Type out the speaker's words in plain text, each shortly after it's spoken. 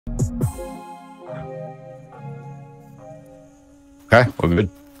Okay, we're good.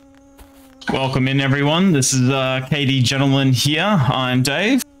 Welcome in, everyone. This is KD Gentleman here. I'm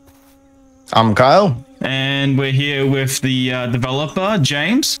Dave. I'm Kyle. And we're here with the developer,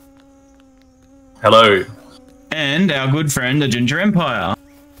 James. Hello. And our good friend, the Ginger Empire.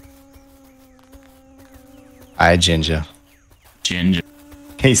 Hi, Ginger. Ginger.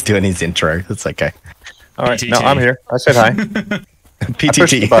 He's doing his intro. It's okay. All right. PTT. No, I'm here. I said hi.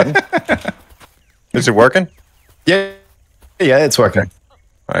 PTT. Button. Is it working? Yeah, it's working.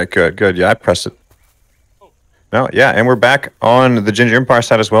 All right, good. Yeah, I pressed it. No, yeah, and we're back on the Ginger Empire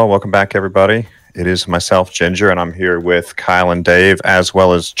side as well. Welcome back, everybody. It is myself, Ginger, and I'm here with Kyle and Dave, as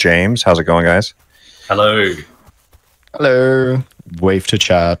well as James. How's it going, guys? Hello. Hello. Wave to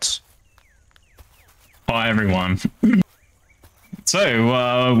chat. Hi, everyone.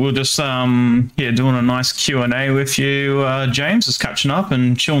 So, we're just here doing a nice Q&A with you, James. Just catching up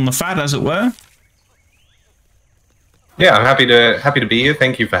and chilling the fat, as it were. Yeah, I'm happy to be here.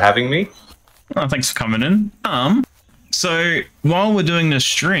 Thank you for having me. Oh, thanks for coming in. So while we're doing this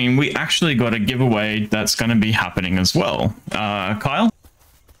stream, we actually got a giveaway that's going to be happening as well. Kyle?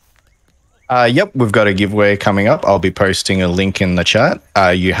 Yep, we've got a giveaway coming up. I'll be posting a link in the chat.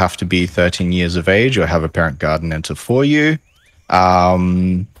 You have to be 13 years of age or have a parent guardian enter for you.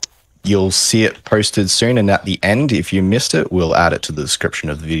 You'll see it posted soon, and at the end, if you missed it, we'll add it to the description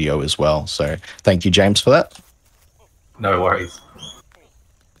of the video as well. So thank you, James, for that. No worries.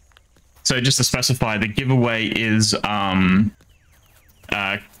 So just to specify, the giveaway is 3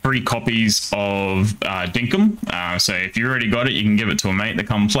 copies of Dinkum. So if you already got it, you can give it to a mate to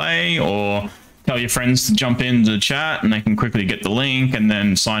come play, or tell your friends to jump into the chat and they can quickly get the link and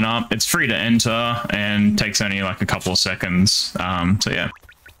then sign up. It's free to enter and takes only like a couple of seconds. So yeah.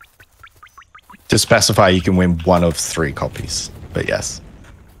 To specify, you can win 1 of 3 copies, but yes.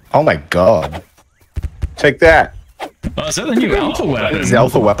 Oh my god. Take that. Oh, is that the new alpha weapon? It's the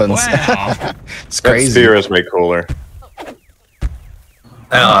alpha weapons. Wow. It's crazy. That spear is way cooler.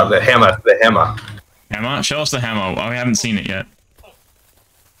 The hammer. Hammer? Show us the hammer. Oh, we haven't seen it yet.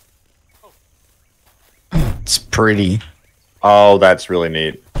 It's pretty. Oh, that's really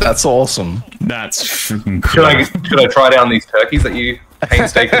neat. That's awesome. That's freaking cool. Should I try down these turkeys that you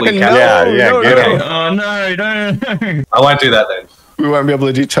painstakingly No, captured? Yeah, get Okay. them. Oh, no. I won't do that then. We won't be able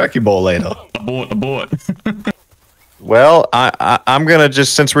to do turkey ball later. Abort. Well, I'm gonna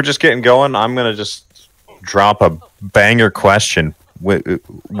just, since we're just getting going, I'm gonna just drop a banger question.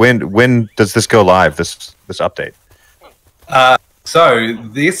 When does this go live? This update? So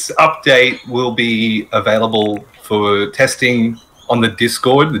this update will be available for testing on the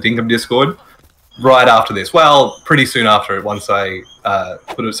Discord, the Dinkum Discord, right after this. Well, pretty soon after it, once I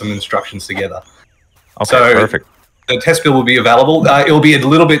put some instructions together. Okay, So perfect. the test build will be available. It'll be a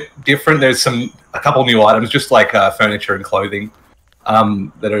little bit different. There's a couple new items, just like furniture and clothing,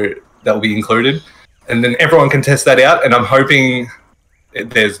 that will be included, and then everyone can test that out. And I'm hoping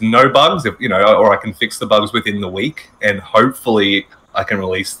there's no bugs, or I can fix the bugs within the week, and hopefully I can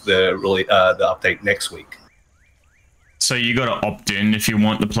release the update next week. So you got to opt in if you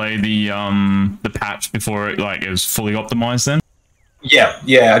want to play the patch before it is fully optimized. Then.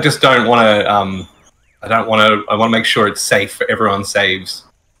 Yeah. I just don't want to. I want to make sure it's safe for everyone's saves.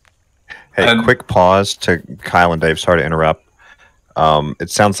 Hey, quick pause to Kyle and Dave. Sorry to interrupt. It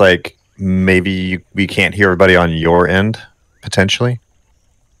sounds like maybe we can't hear everybody on your end, potentially.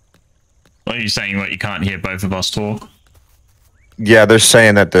 Are you saying you can't hear both of us talk? Yeah, they're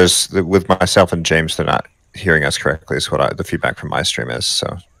saying that with myself and James, they're not hearing us correctly, is what the feedback from my stream is.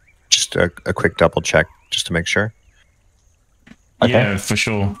 So just a quick double check just to make sure. Okay. Yeah, for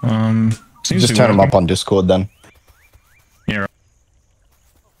sure. Just turn them up on Discord then. Yeah. Right.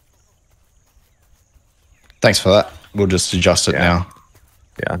 Thanks for that. We'll just adjust it now.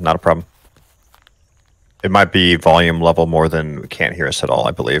 Yeah, not a problem. It might be volume level more than can't hear us at all,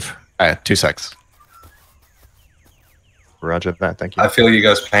 I believe. 2 secs. Roger that. Thank you. I feel you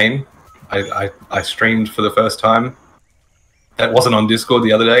guys' pain. I streamed for the first time. That wasn't on Discord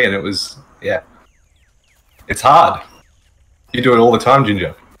the other day, and it was, yeah. It's hard. You do it all the time,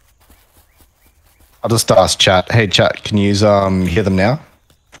 Ginger. I'll just ask chat. Hey, chat, can you hear them now?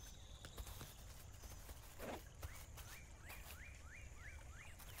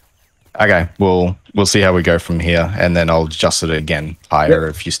 Okay, we'll see how we go from here, and then I'll adjust it again higher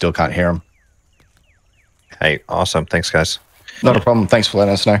if you still can't hear them. Hey, awesome. Thanks, guys. Not a problem. Thanks for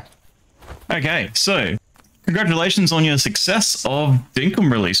letting us know. Okay, so congratulations on your success of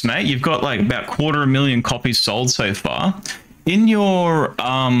Dinkum release, mate. You've got about 250,000 copies sold so far. in your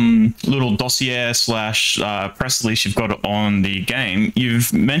little dossier slash press release you've got on the game,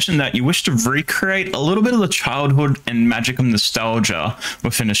 you've mentioned that you wish to recreate a little bit of the childhood and magic and nostalgia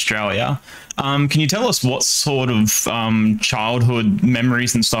within Australia. Can you tell us what sort of childhood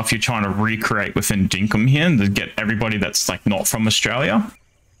memories and stuff you're trying to recreate within Dinkum here to get everybody that's like not from Australia?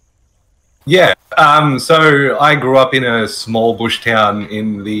 Yeah, so I grew up in a small bush town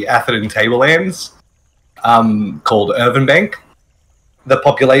in the Atherton Tablelands called Irvanbank. The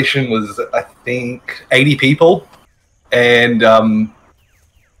population was, I think, 80 people. And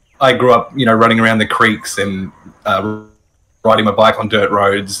I grew up, you know, running around the creeks and riding my bike on dirt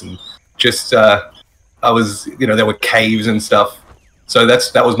roads. And just, I was, you know, there were caves and stuff. So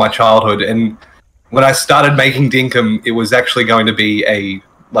that was my childhood. And when I started making Dinkum, it was actually going to be a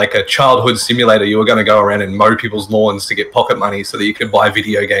childhood simulator. You were going to go around and mow people's lawns to get pocket money so that you could buy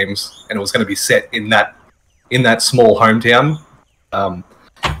video games, and it was going to be set in that small hometown.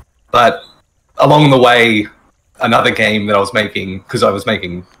 But along the way, another game that I was making, because I was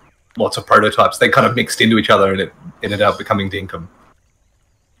making lots of prototypes, they kind of mixed into each other, and it ended up becoming Dinkum.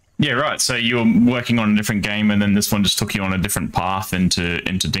 Yeah, right. So you were working on a different game, and then this one just took you on a different path into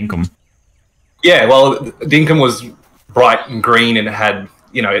Dinkum. Yeah, well, Dinkum was bright and green, and it had,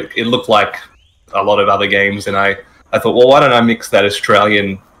 you know, it looked like a lot of other games, and I thought, well, why don't I mix that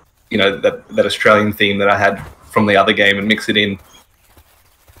Australian, you know, that Australian theme that I had from the other game and mix it in.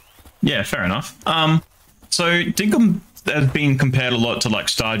 Yeah, fair enough. So Dinkum has been compared a lot to like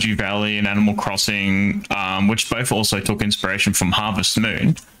Stardew Valley and Animal Crossing, which both also took inspiration from Harvest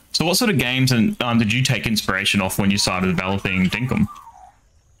Moon. So what sort of games did you take inspiration off when you started developing Dinkum?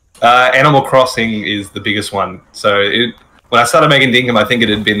 Animal Crossing is the biggest one. So when I started making Dinkum, I think it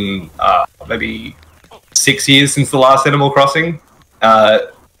had been maybe 6 years since the last Animal Crossing,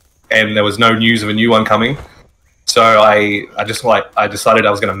 and there was no news of a new one coming. So I decided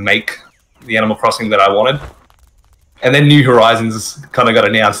I was going to make the Animal Crossing that I wanted. And then New Horizons kind of got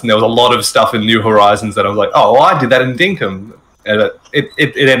announced, and there was a lot of stuff in New Horizons that I was like, oh, well, I did that in Dinkum. And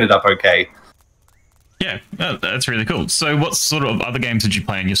it ended up okay. Yeah, that's really cool. So what sort of other games did you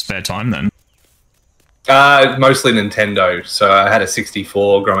play in your spare time then? Mostly Nintendo. So I had a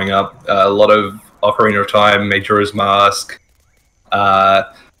 64 growing up. A lot of Ocarina of Time, Majora's Mask. I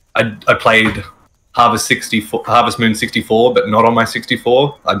played Harvest Moon 64, but not on my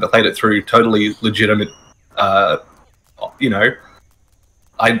 64. I played it through totally legitimate. You know,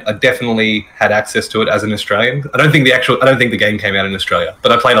 I definitely had access to it as an Australian. I don't think the game came out in Australia,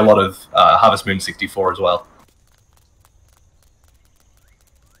 but I played a lot of Harvest Moon 64 as well.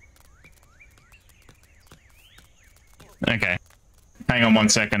 Okay. Hang on one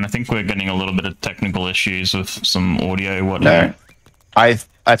second. I think we're getting a little bit of technical issues with some audio, whatnot. No.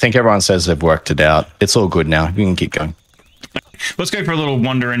 I think everyone says they've worked it out. It's all good now. You can keep going. Let's go for a little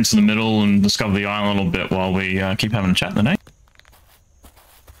wander into the middle and discover the island a little bit while we keep having a chat today.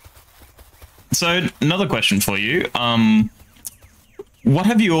 So, another question for you. What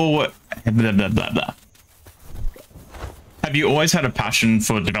have you all... Have you always had a passion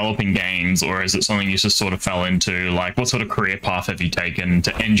for developing games, or is it something you just sort of fell into? Like, what sort of career path have you taken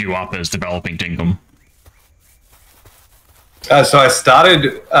to end you up as developing Dinkum? So I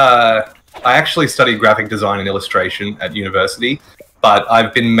started... I actually studied graphic design and illustration at university, but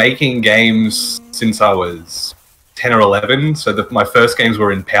I've been making games since I was 10 or 11. So my first games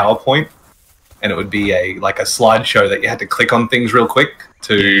were in PowerPoint, and it would be a slideshow that you had to click on things real quick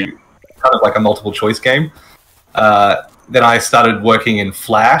to kind of like a multiple choice game. Then I started working in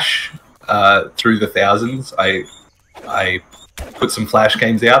Flash through the thousands. I put some Flash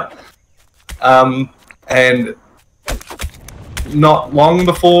games out, and not long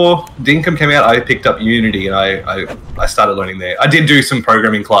before Dinkum came out, I picked up Unity, and I started learning there. I did do some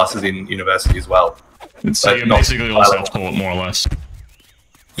programming classes in university as well. So you're basically all self-taught, more or less.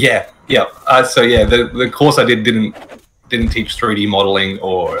 Yeah, yeah. So yeah, the course I did didn't teach 3D modeling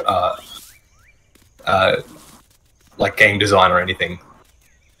or like game design or anything.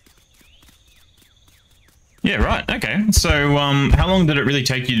 Yeah, right. Okay. So how long did it really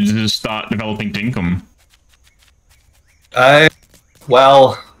take you to start developing Dinkum?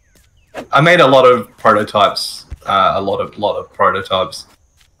 Well, I made a lot of prototypes, a lot of prototypes.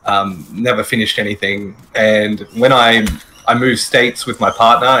 Never finished anything, and when I moved states with my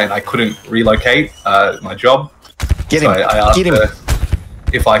partner and I couldn't relocate my job, Get him. I asked her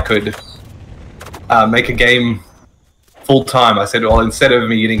if I could make a game full time. I said, well, instead of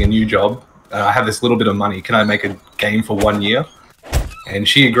me getting a new job, I have this little bit of money. Can I make a game for 1 year? And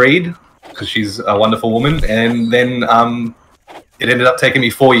she agreed, because she's a wonderful woman. And then it ended up taking me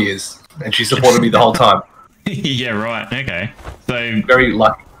 4 years, and she supported me the whole time. Yeah, right. Okay. So, Very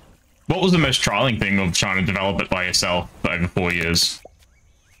lucky. what was the most trialing thing of trying to develop it by yourself for over 4 years?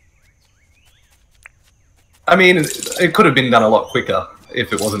 I mean, it could have been done a lot quicker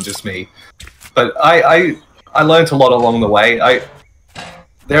if it wasn't just me. But I learned a lot along the way.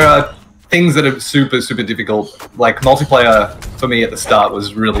 There are things that are super difficult. Like multiplayer for me at the start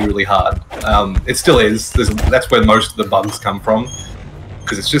was really hard. It still is. That's where most of the bugs come from,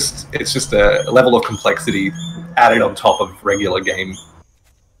 because it's just a level of complexity added on top of regular game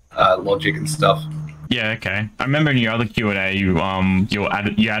logic and stuff. Yeah, okay. I remember in your other Q&A, you added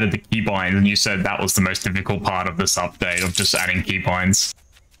the keybinds, and you said that was the most difficult part of this update, of just adding keybinds.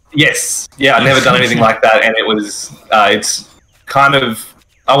 Yes. Yeah, I've never done anything like that, and it was it's kind of,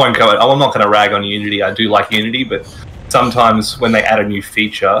 I'm not going to rag on Unity. I do like Unity, but sometimes when they add a new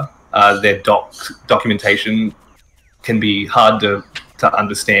feature, their documentation can be hard to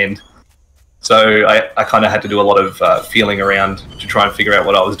understand. So I kind of had to do a lot of feeling around to try and figure out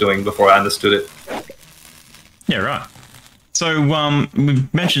what I was doing before I understood it. Yeah, right. So we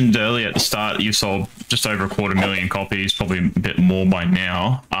mentioned earlier at the start that you sold just over 250,000 copies, probably a bit more by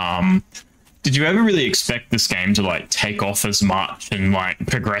now. Did you ever really expect this game to like take off as much and like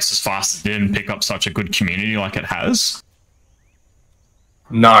progress as fast as it did and pick up such a good community like it has?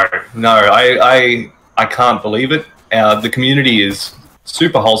 No, I can't believe it. The community is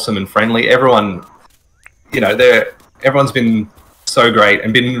super wholesome and friendly. Everyone, everyone's been so great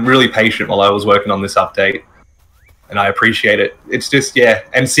and been really patient while I was working on this update, and I appreciate it. It's just, yeah,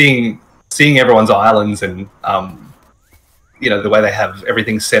 and seeing everyone's islands and the way they have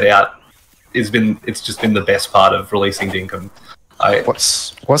everything set out it's just been the best part of releasing Dinkum.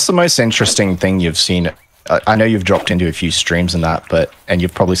 What's the most interesting thing you've seen? I know you've dropped into a few streams and that, and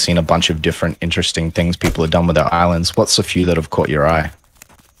you've probably seen a bunch of different interesting things people have done with their islands. What's a few that have caught your eye?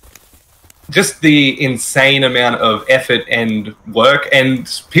 Just the insane amount of effort and work,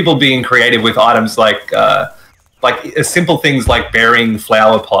 and people being creative with items like simple things like burying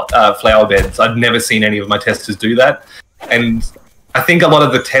flower beds. I'd never seen any of my testers do that, and I think a lot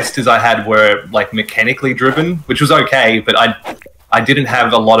of the testers I had were like mechanically driven, which was okay, but I didn't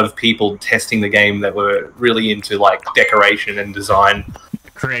have a lot of people testing the game that were really into like decoration and design.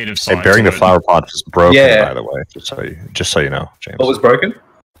 Creative side. Hey, burying the flower pots is broken, Yeah. by the way, just so you know, James. What was broken?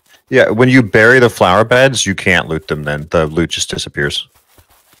 Yeah, when you bury the flower beds, you can't loot them then. The loot just disappears.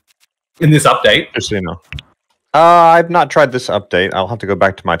 In this update? Just so you know. I've not tried this update. I'll have to go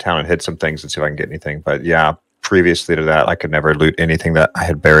back to my town and hit some things and see if I can get anything. But yeah, previously to that, I could never loot anything that I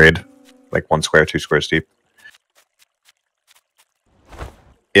had buried, like 1 square, 2 squares deep.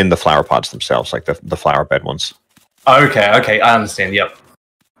 In the flower pots themselves, like the flower bed ones. Okay, I understand. Yep,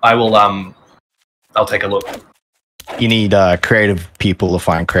 I will. I'll take a look. You need creative people to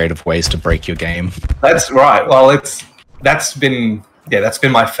find creative ways to break your game. That's right. Well, that's been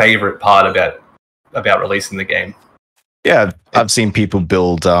my favorite part about releasing the game. Yeah, I've seen people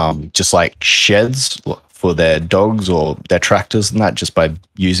build just like sheds for their dogs or their tractors and that, just by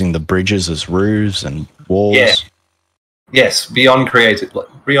using the bridges as roofs and walls. Yeah. Yes, beyond creative.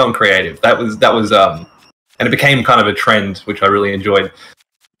 That was and it became kind of a trend, which I really enjoyed.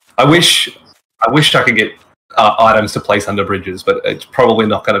 I wish I could get items to place under bridges, but it's probably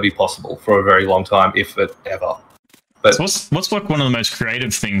not going to be possible for a very long time, if it ever. But so what's like one of the most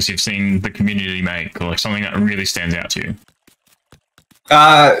creative things you've seen the community make, or like something that really stands out to you?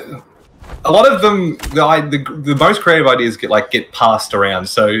 A lot of them, the most creative ideas get passed around.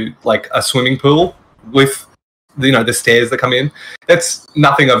 So like a swimming pool with the stairs that come in. That's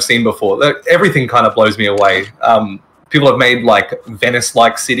nothing I've seen before. Everything kind of blows me away. People have made like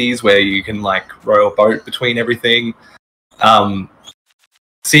Venice-like cities where you can like row a boat between everything.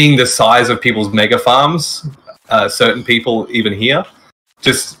 Seeing the size of people's mega farms, certain people even here,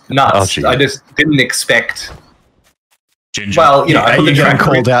 just nuts. Oh, I just didn't expect. Ginger. Well, Are you getting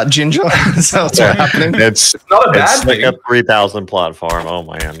called out, Ginger? Is that what's happening? It's not a bad it's like thing. a 3,000 plot farm. Oh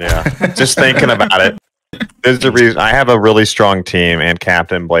man, yeah. Just thinking about it. There's a reason I have a really strong team and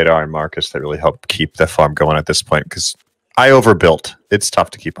Captain, Bladar, and Marcus that really help keep the farm going at this point, because I overbuilt. It's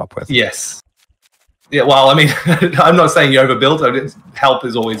tough to keep up with. Yes. Yeah. Well, I mean, I'm not saying you overbuilt. Help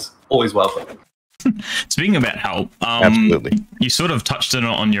is always welcome. Speaking about help, Absolutely. You sort of touched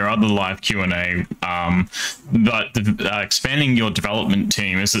on your other live Q&A, but expanding your development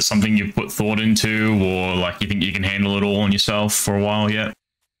team, is it something you've put thought into, or like you think you can handle it all on yourself for a while yet?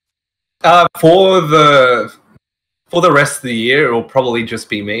 For the rest of the year, it will probably just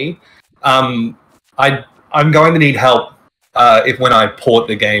be me. I'm going to need help when I port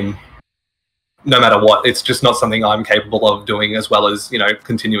the game. No matter what, it's just not something I'm capable of doing as well as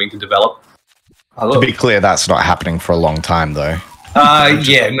continuing to develop. To be clear, that's not happening for a long time, though.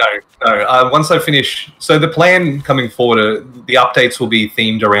 Yeah, no. Once I finish, so the plan coming forward, the updates will be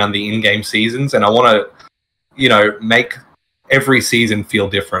themed around the in-game seasons, and I want to, you know, make every season feel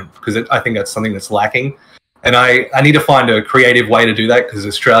different because I think that's something that's lacking, and I need to find a creative way to do that because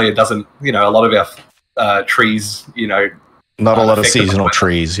Australia doesn't, you know, a lot of our trees, you know, not a lot of seasonal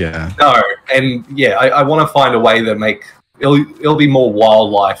trees, yeah. No, and yeah, I want to find a way to make it'll be more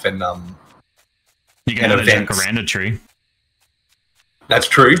wildlife and you can have a jacaranda tree. That's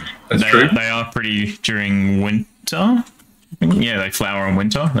true. That's true. They are pretty during winter. Yeah, they flower in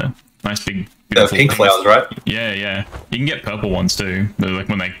winter. They're nice big. The pink flowers, right? Yeah, yeah. You can get purple ones too. They're like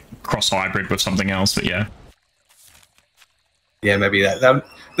when they cross hybrid with something else. But yeah. Yeah, maybe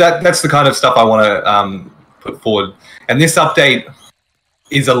that's the kind of stuff I want to put forward. And this update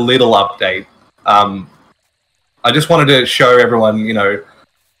is a little update. I just wanted to show everyone, you know,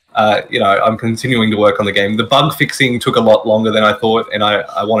 I'm continuing to work on the game. The bug fixing took a lot longer than I thought, and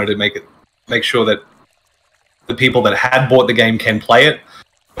I wanted to make sure that the people that had bought the game can play it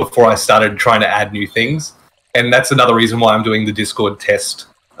before I started trying to add new things. And that's another reason why I'm doing the Discord test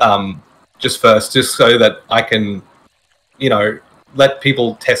just so that I can, you know, let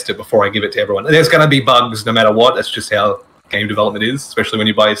people test it before I give it to everyone. And there's going to be bugs no matter what. That's just how game development is, especially when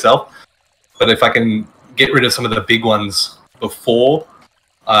you're by yourself. But if I can get rid of some of the big ones before,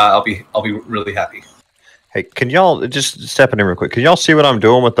 I'll be really happy. Hey, can y'all just step in real quick? Can y'all see what I'm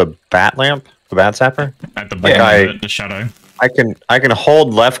doing with the bat lamp, the bat zapper? At the bottom of the shadow. I can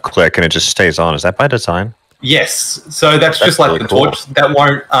hold left click and it just stays on. Is that by design? Yes. So that's just like really the torch. That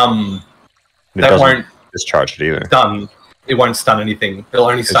won't discharge it either. It won't stun anything. It'll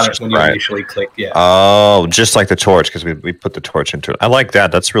only stun it when you initially click. Yeah. Oh, just like the torch because we put the torch into it. I like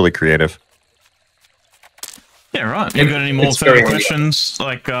that. That's really creative. Yeah, right. You got any more further questions?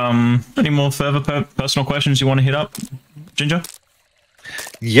 Like, any more further personal questions you want to hit up, Ginger?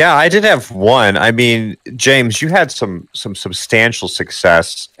 Yeah, I did have one. I mean, James, you had some substantial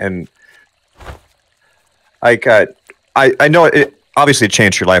success, and like, I know it obviously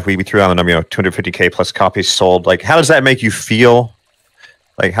changed your life. We threw out the number, 250K plus copies sold. Like, how does that make you feel?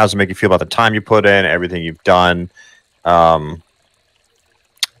 Like, how does it make you feel about the time you put in, everything you've done? Yeah.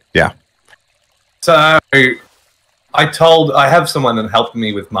 So I have someone that helped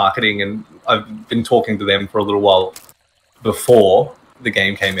me with marketing, and I've been talking to them for a little while before the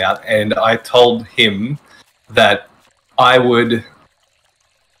game came out, and I told him that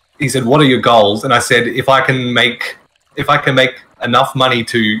he said, "What are your goals?" And I said, if I can make enough money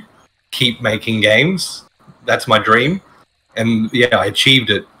to keep making games, that's my dream. And yeah, I achieved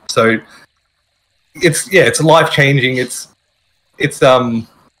it. So it's life-changing. It's as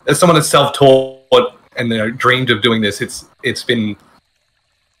someone that's self-taught and dreamed of doing this, it's been,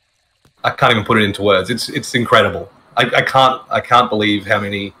 I can't even put it into words. It's incredible. I can't believe how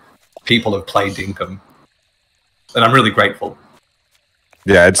many people have played Dinkum, and I'm really grateful.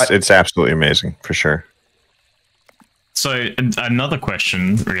 Yeah, it's absolutely amazing for sure. So another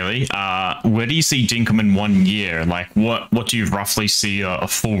question, really, where do you see Dinkum in 1 year? Like, what do you roughly see a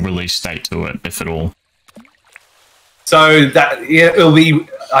full release date to it, if at all? So it'll be.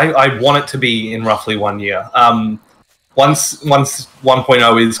 I want it to be in roughly 1 year. Once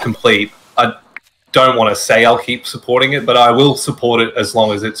 1.0 is complete, I don't want to say I'll keep supporting it, but I will support it as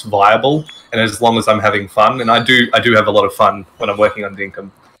long as it's viable and as long as I'm having fun. And I do have a lot of fun when I'm working on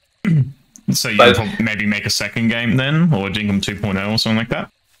Dinkum. So you'll maybe make a second game then, or Dinkum 2.0 or something like that?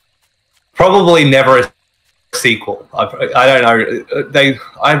 Probably never a sequel. I don't know.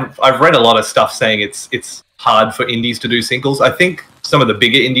 I've read a lot of stuff saying it's hard for indies to do singles. I think some of the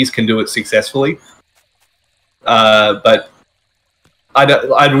bigger indies can do it successfully, but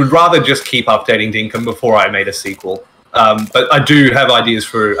I would rather just keep updating Dinkum before I made a sequel. But I do have ideas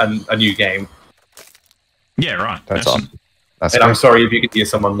for a new game. Yeah, right. That's awesome. And I'm sorry if you could hear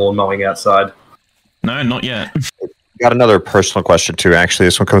someone lawn mowing outside. No, not yet. Got another personal question too. Actually,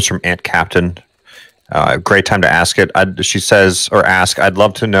 this one comes from Aunt Captain. Great time to ask it. She says, or ask, I'd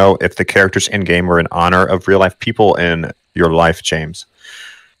love to know if the characters in game were in honor of real life people in your life, James.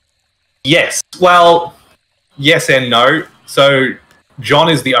 Yes. Well, yes and no. So John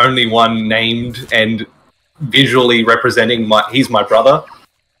is the only one named and visually representing he's my brother.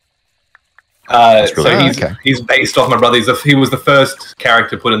 He's based off my brother. He was the first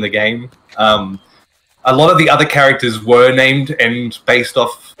character put in the game. A lot of the other characters were named and based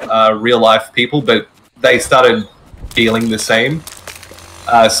off real life people, but they started feeling the same.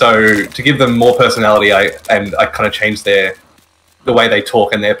 So to give them more personality, I kind of changed the way they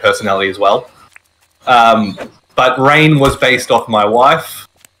talk and their personality as well. But Rain was based off my wife,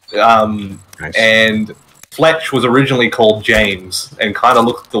 Nice. And Fletch was originally called James and kind of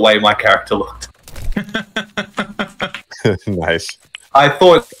looked the way my character looked. Nice. I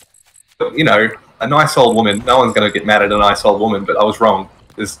thought, you know, a nice old woman. No one's going to get mad at a nice old woman, but I was wrong.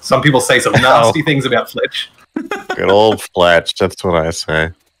 Some people say some nasty things about Fletch. Good old Fletch. That's what I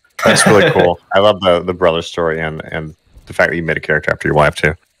say. That's really cool. I love the brother story and the fact that you made a character after your wife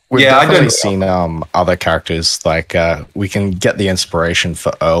too. We've Yeah, I definitely don't- seen other characters like we can get the inspiration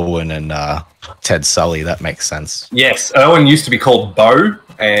for Owen and Ted Sully. That makes sense. Yes, Owen used to be called Bo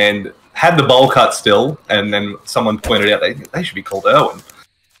and had the bowl cut still, and then someone pointed out they should be called Owen.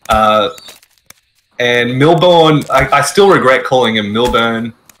 And Milburn, I still regret calling him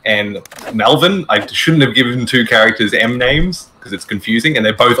Milburn and Melvin. I shouldn't have given two characters M names because it's confusing, and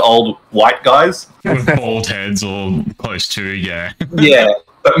they're both old white guys. With bald heads or close to, yeah. Yeah,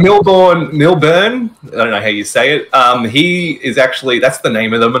 but Milburn, I don't know how you say it. He is actually, that's the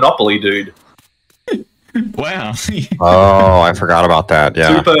name of the Monopoly dude. Wow. Oh, I forgot about that.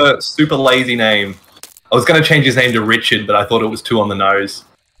 Yeah. Super lazy name. I was going to change his name to Richard, but I thought it was too on the nose.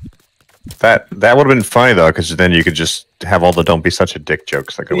 That would have been funny though, because then you could just have all the "don't be such a dick"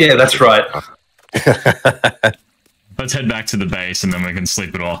 jokes. That go with Yeah, it. that's right. Let's head back to the base and then we can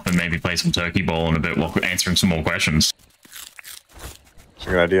sleep it off and maybe play some turkey ball in a bit while we're answering some more questions. It's a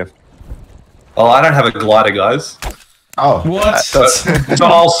good idea. Oh, I don't have a glider, guys. Oh, What? So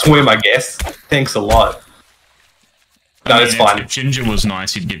I'll swim, I guess. Thanks a lot. No, it's fine. If Ginger was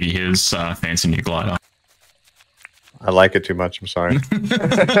nice, he'd give you his fancy new glider. I like it too much. I'm sorry.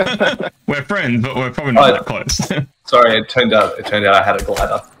 We're friends, but we're probably not that close. Sorry, it turned out I had a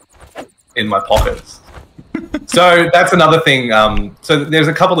glider in my pockets. So that's another thing. So there's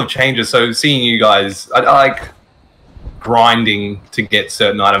a couple of changes. So seeing you guys, I like grinding to get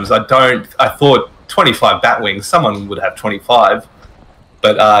certain items. I thought 25 bat wings, someone would have 25,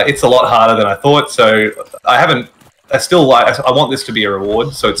 but it's a lot harder than I thought. So I want this to be a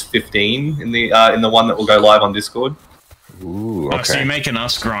reward. So it's 15 in the one that will go live on Discord. Ooh, Oh, so okay. you're making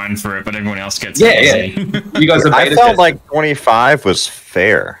us grind for it, but everyone else gets Yeah, it yeah. easy. You guys have I beta felt tested. like 25 was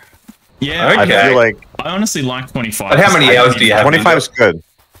fair. Yeah, Okay. I feel like I honestly like 25. But how many hours do you have? 25 is good.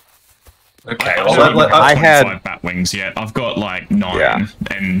 Okay, I well, don't even I have had- 25 bat wings yet. I've got like 9, Yeah.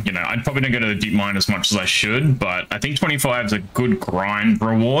 and you know I probably don't go to the deep mine as much as I should, but I think 25 is a good grind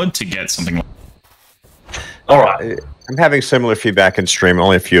reward to get something. Like all right. I'm having similar feedback in stream.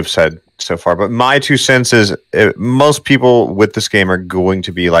 Only a few have said so far, but my 2 cents is most people with this game are going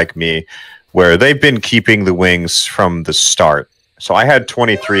to be like me, where they've been keeping the wings from the start. So I had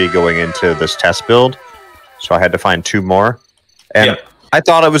 23 going into this test build, so I had to find 2 more, and Yep. I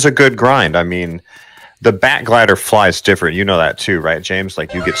thought it was a good grind. I mean, the bat glider flies different. You know that too, right, James?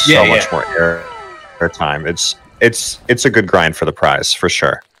 Like you get so Yeah, much yeah. more air time. It's a good grind for the prize for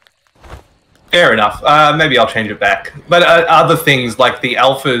sure. Fair enough. Maybe I'll change it back. But other things like the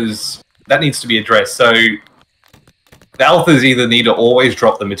alphas, that needs to be addressed. So the alphas either need to always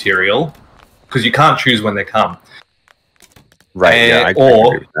drop the material because you can't choose when they come, Right? Yeah, I or-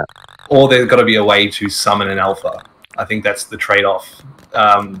 agree with that. or there's got to be a way to summon an alpha. I think that's the trade-off.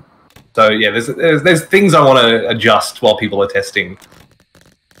 So yeah, there's things I want to adjust while people are testing.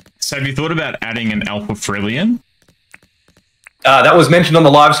 so have you thought about adding an alpha Frillian? That was mentioned on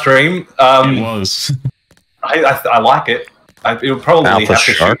the live stream. It was. I like it. It'll probably Alpha have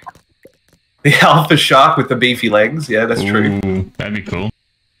to shark? shoot. The alpha shark with the beefy legs. Yeah, that's true. Ooh, that'd be cool.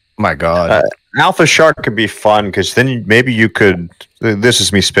 My God. Alpha Shark could be fun because then maybe you could. This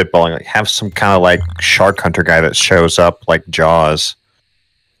is me spitballing. Like have some kind of like shark hunter guy that shows up like Jaws.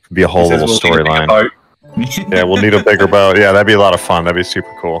 Could be a whole He says little we'll need a bigger storyline. boat. Yeah, we'll need a bigger boat. Yeah, that'd be a lot of fun. That'd be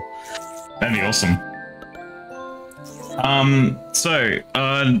super cool. That'd be awesome.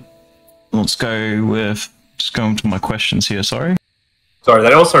 Let's go with just going to my questions here. Sorry. Sorry,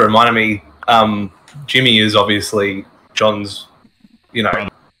 that also reminded me. Jimmy is obviously John's. Brother.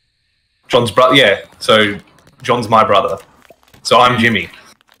 John's brother. Yeah, so John's my brother. So I'm Jimmy.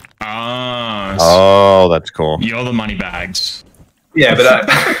 Ah, Oh, that's cool. you're the money bags. Yeah, but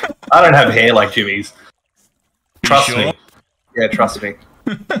I don't have hair like Jimmy's. Trust sure? me. Yeah, trust me.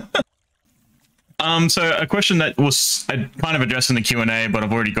 So a question that was kind of addressed in the Q&A, but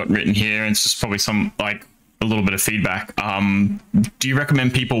I've already got written here, and it's just probably some like a little bit of feedback. Do you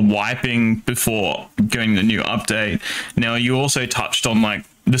recommend people wiping before getting the new update? Now, you also touched on like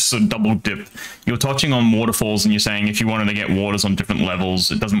this is a double dip. You're touching on waterfalls, and you're saying if you wanted to get waters on different levels,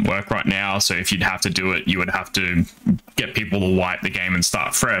 it doesn't work right now. So if you'd have to do it, you would have to get people to wipe the game and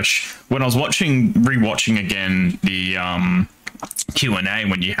start fresh. When I was rewatching again the Q&A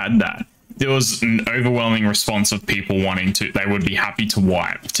when you had that, there was an overwhelming response of people wanting to, they would be happy to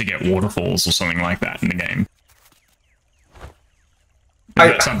wipe to get waterfalls or something like that in the game. Is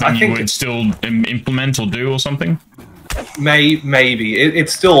that something you would still implement or do or something? Maybe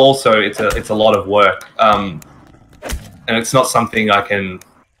it's still also it's a lot of work, and it's not something I can.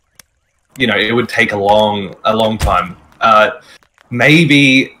 It would take a long time.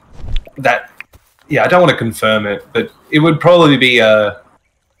 Maybe that. Yeah, I don't want to confirm it, but it would probably be a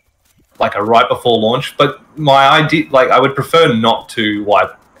right before launch. But my idea, I would prefer not to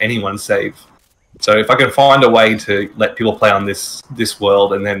wipe anyone's save. So if I can find a way to let people play on this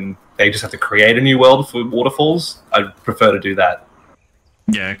world, and then they just have to create a new world for waterfalls, I'd prefer to do that.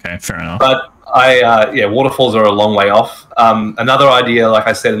 Yeah, okay, fair enough. But waterfalls are a long way off. Another idea, like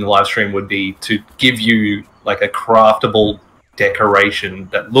I said in the live stream, would be to give you a craftable decoration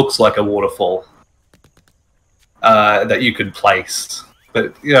that looks like a waterfall that you could place.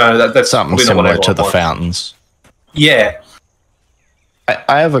 But that's something similar to the fountains. Yeah.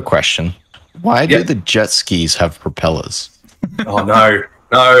 I have a question. Why do the jet skis have propellers? Oh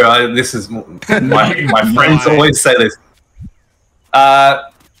no, this is my friends always say this.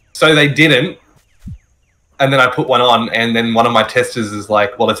 So they didn't, and then I put one on, and then one of my testers is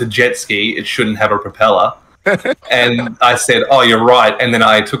like, "Well, it's a jet ski; it shouldn't have a propeller." And I said, "Oh, you're right." And then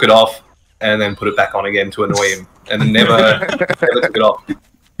I took it off, and then put it back on again to annoy him, and then never took it off.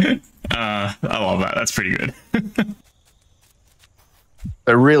 I love that. That's pretty good.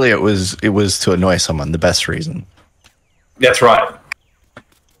 But really, it was to annoy someone. The best reason. That's right.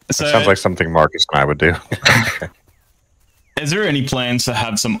 So, sounds like something Marcus and I would do. Is there any plans to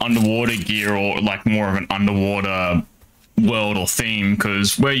have some underwater gear or more of an underwater world or theme?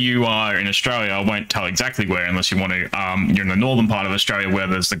 Because where you are in Australia, I won't tell exactly where unless you want to. You're in the northern part of Australia where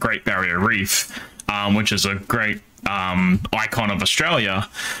there's the Great Barrier Reef, which is a great icon of Australia.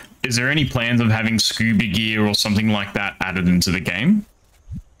 Is there any plans of having scuba gear or something like that added into the game?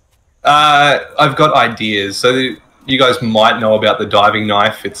 I've got ideas. So you guys might know about the diving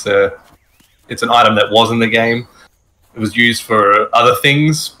knife. It's an item that was in the game. It was used for other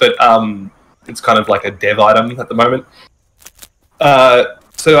things, but it's kind of like a dev item at the moment.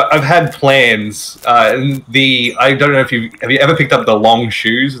 So I've had plans. And I don't know if have you ever picked up the long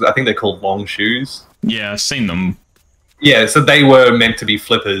shoes? I think they're called long shoes. Yeah, I've seen them. Yeah, so they were meant to be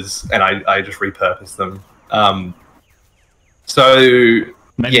flippers, and I just repurposed them. So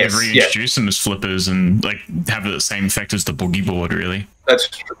maybe they've reintroduced them as flippers and have the same effect as the boogie board. Really, that's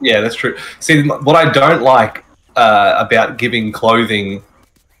true. See, what I don't like about giving clothing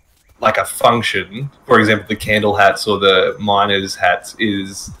a function, for example, the candle hats or the miners' hats,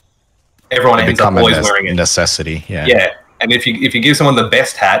 is everyone ends up always wearing it. Necessity, yeah. Yeah, and if you give someone the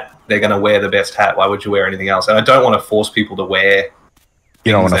best hat, they're going to wear the best hat. Why would you wear anything else? And I don't want to force people to wear.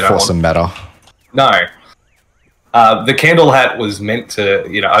 You don't want to force them better. No. The candle hat was meant to,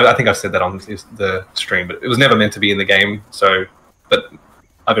 I think I've said that on the stream, but it was never meant to be in the game. So, but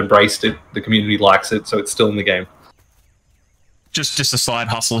I've embraced it. The community likes it, so it's still in the game. Just a side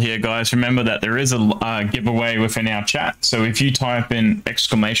hustle here, guys. Remember that there is a giveaway within our chat. So if you type in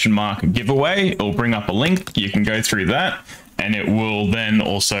 !giveaway, it'll bring up a link. You can go through that, and it will then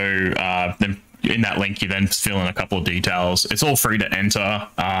also in that link you then fill in a couple of details. It's all free to enter,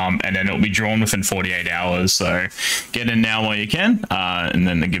 and then it'll be drawn within 48 hours. So get in now while you can, and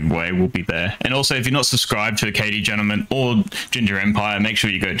then the giveaway will be there. And also, if you're not subscribed to Katie Gentleman or Ginger Empire, make sure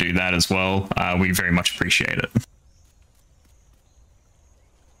you go do that as well. We very much appreciate it.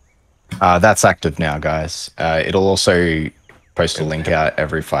 That's active now, guys. It'll also post a link out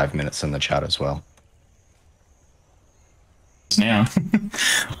every 5 minutes in the chat as well. Now,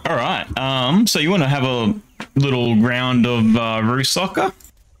 all right. So you want to have a little round of Roo Soccer?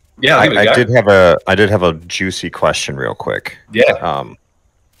 Yeah, I did have a juicy question, real quick. Yeah.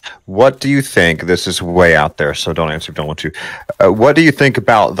 What do you think? This is way out there, so don't answer if you don't want to. What do you think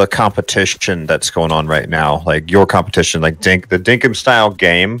about the competition that's going on right now? Your competition, the Dinkum style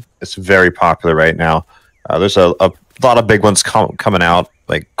game. It's very popular right now. There's a lot of big ones coming out,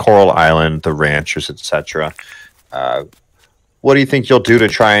 like Coral Island, the Ranchers, etc. What do you think you'll do to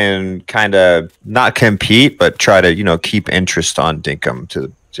try and kind of not compete, but try to keep interest on Dinkum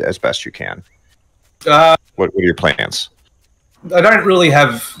to as best you can? What are your plans? I don't really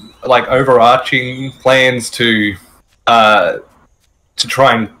have overarching plans to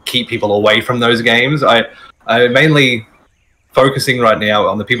try and keep people away from those games. I'm mainly focusing right now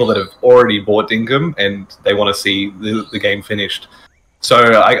on the people that have already bought Dinkum and they want to see the game finished.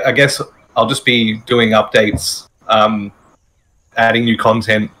 So I guess I'll just be doing updates, adding new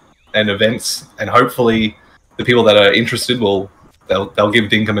content and events, and hopefully the people that are interested will they'll give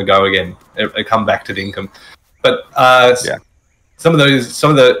Dinkum a go again. They come back to Dinkum, but Yeah. some of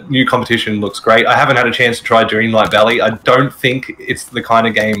the new competition looks great. I haven't had a chance to try Dreamlight Valley. I don't think it's the kind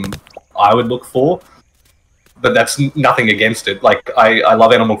of game I would look for, but that's nothing against it. Like I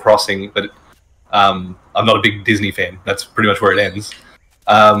love Animal Crossing, but I'm not a big Disney fan. That's pretty much where it ends.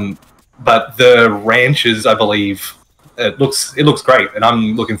 But the ranches, I believe, it looks great, and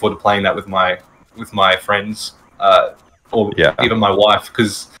I'm looking forward to playing that with my friends, or even my wife,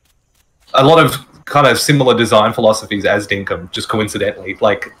 because a lot of kind of similar design philosophies as Dinkum, just coincidentally,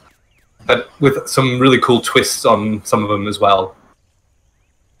 like, but with some really cool twists on some of them as well.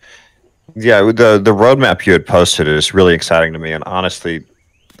 Yeah, the roadmap you had posted is really exciting to me, and honestly,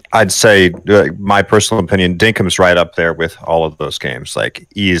 I'd say my personal opinion, Dinkum's right up there with all of those games, like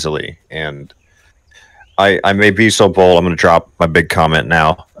easily. And I may be so bold, I'm going to drop my big comment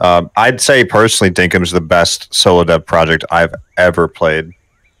now. I'd say personally, Dinkum's the best solo dev project I've ever played.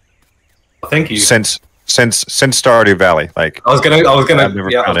 Thank you. Since Stardew Valley, like I was gonna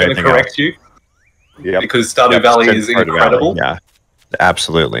correct you. Yeah, because Stardew Valley is incredible. Yeah,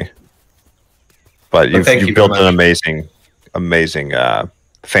 absolutely. But you've built an amazing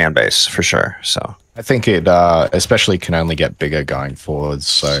fan base for sure. So I think it especially can only get bigger going forward.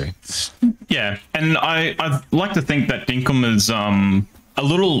 So yeah, and I'd like to think that Dinkum is a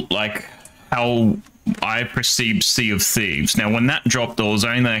little like how I perceived Sea of Thieves. Now, when that dropped, there was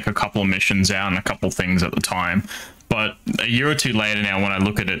only like a couple of missions out and a couple of things at the time. But a year or two later now, when I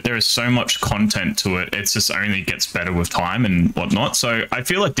look at it, there is so much content to it. It's just only gets better with time and whatnot. So I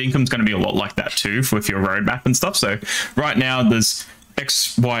feel like Dinkum's going to be a lot like that too, with your roadmap and stuff. So right now, there's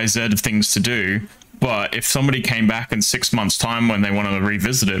X, Y, Z of things to do. But if somebody came back in 6 months' time when they wanted to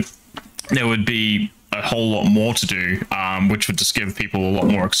revisit it, there would be a whole lot more to do, which would just give people a lot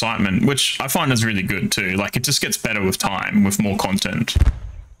more excitement, which I find is really good too. Like, it just gets better with time, with more content.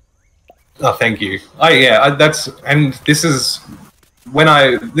 Oh, thank you. Oh, yeah, this is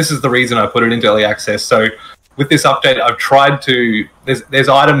the reason I put it into early access. So with this update, I've tried to, there's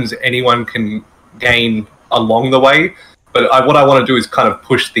items anyone can gain along the way, but what I want to do is kind of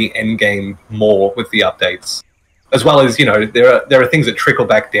push the end game more with the updates, as well as, you know, there are things that trickle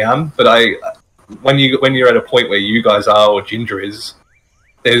back down. But when you're at a point where you guys are, or Ginger is,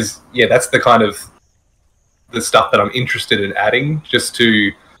 that's the kind of the stuff that I'm interested in adding, just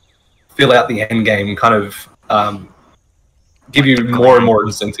to fill out the end game, kind of give you more and more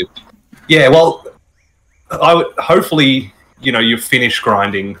incentive. Yeah, well, I would hopefully, you know, you've finished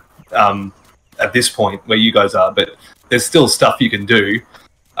grinding at this point where you guys are, but there's still stuff you can do.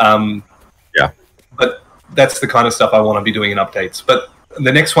 Yeah, but that's the kind of stuff I want to be doing in updates. But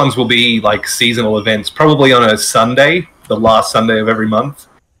the next ones will be like seasonal events, probably on a Sunday, the last Sunday of every month.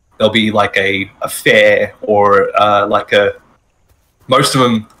 There'll be like a fair, or like a, most of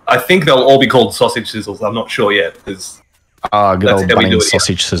them, I think they'll all be called sausage sizzles. I'm not sure yet, because good old Bunnings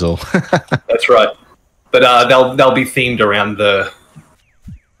sausage sizzle. That's right. But they'll be themed around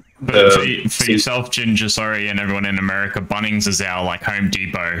for yourself, Ginger, sorry, and everyone in America, Bunnings is our like Home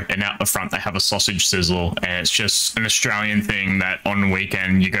Depot, and out the front they have a sausage sizzle, and it's just an Australian thing that on the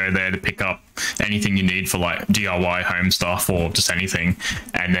weekend you go there to pick up anything you need for like DIY home stuff or just anything,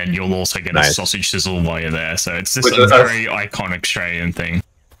 and then you'll also get a sausage sizzle while you're there. So it's just a very iconic Australian thing.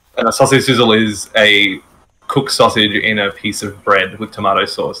 And a sausage sizzle is a cooked sausage in a piece of bread with tomato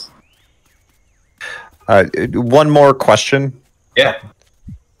sauce. One more question. Yeah.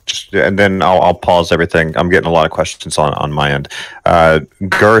 And then I'll pause everything. I'm getting a lot of questions on my end.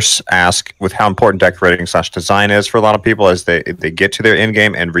 Gers asked, with how important decorating / design is for a lot of people as they get to their end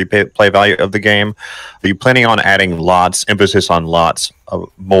game and replay value of the game, are you planning on adding emphasis on lots of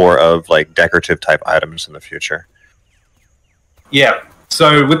more of like decorative type items in the future? Yeah.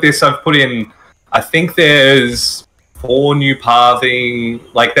 So with this, I've put in, I think there's 4 new pathing.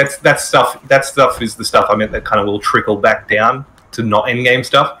 Like that stuff. That stuff is the stuff I meant that kind of will trickle back down to not end game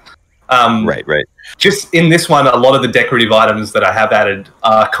stuff. Right. Just in this one, a lot of the decorative items that I have added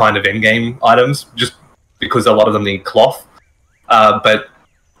are kind of end game items, just because a lot of them need cloth. But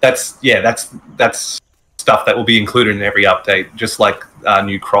that's stuff that will be included in every update, just like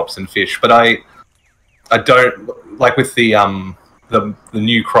new crops and fish. But I don't like with the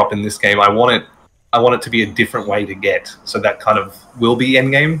new crop in this game. I want it to be a different way to get, so that kind of will be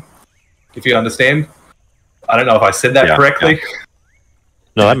end game, if you understand. I don't know if I said that correctly. Yeah.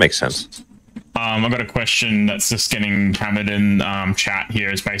 No, that makes sense. I've got a question that's just getting hammered in chat here.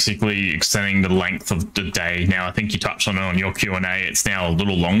 Is basically extending the length of the day. Now, I think you touched on it on your Q&A. It's now a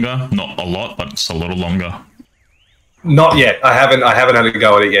little longer. Not a lot, but it's a little longer. Not yet. I haven't had a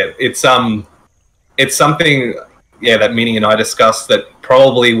go at it yet. It's something that Minnie and I discussed, that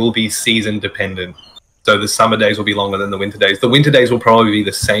probably will be season dependent. So the summer days will be longer than the winter days. The winter days will probably be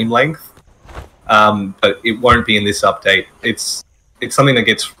the same length, but it won't be in this update. It's something that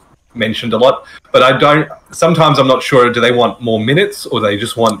gets mentioned a lot, but I don't. Sometimes I'm not sure. Do they want more minutes, or they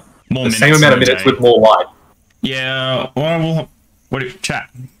just want the same amount of minutes with more light? Yeah. Well, chat?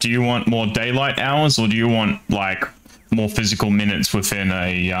 Do you want more daylight hours, or do you want like more physical minutes within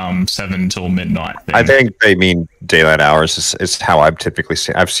a 7 till midnight thing? I think they mean daylight hours is how I've typically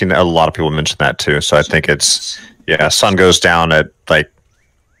seen. I've seen a lot of people mention that too. So I think it's sun goes down at like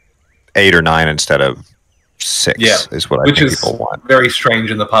 8 or 9 instead of 6. Yeah, is what I think people want. Very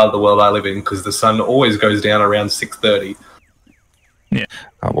strange in the part of the world I live in, because the sun always goes down around 6:30. Yeah.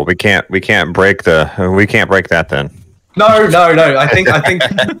 Well, we can't break that then. No. I think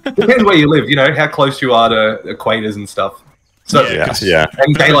depends where you live. You know how close you are to equators and stuff. So yeah.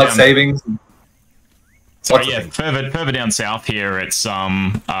 And daylight savings. So further down south here, it's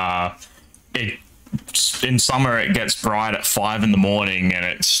in summer it gets bright at 5 in the morning,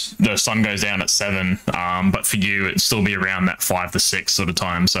 and the sun goes down at 7. But for you, it'd still be around that 5 to 6 sort of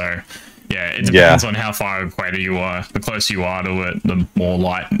time. So yeah, it depends on how far equator you are. The closer you are to it, the more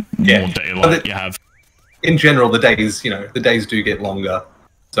light, more daylight you have. In general, the days do get longer.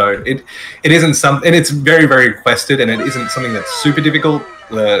 So it isn't something, and it's very, very requested, and it isn't something that's super difficult.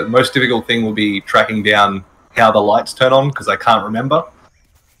 The most difficult thing will be tracking down how the lights turn on, because I can't remember.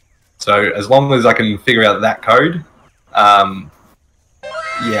 So as long as I can figure out that code, I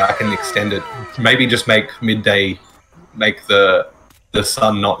can extend it. Maybe just make midday, make the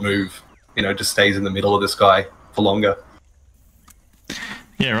sun not move. Just stays in the middle of the sky for longer.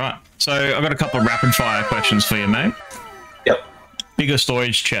 Yeah, right. So I've got a couple of rapid fire questions for you, mate. Yep. Bigger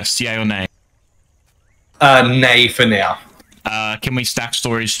storage chests, yay or nay? Nay for now. Can we stack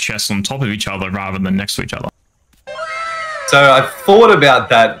storage chests on top of each other rather than next to each other? So I've thought about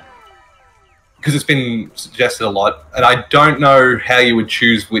that, because it's been suggested a lot, and I don't know how you would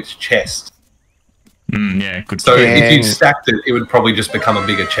choose which chest. Yeah, good. So if you stacked it, it would probably just become a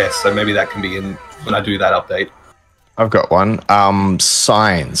bigger chest. So maybe that can be in when I do that update. I've got one.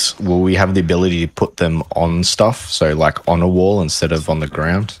 Signs. Will we have the ability to put them on stuff? So like on a wall instead of on the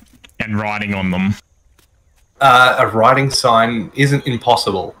ground? And writing on them. A writing sign isn't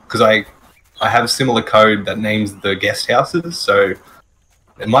impossible, because I have similar code that names the guest houses, so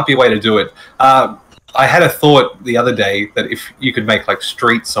it might be a way to do it. I had a thought the other day that if you could make like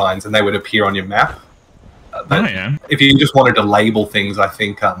street signs and they would appear on your map. If you just wanted to label things, I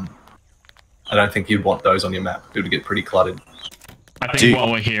think I don't think you'd want those on your map. It would get pretty cluttered. I think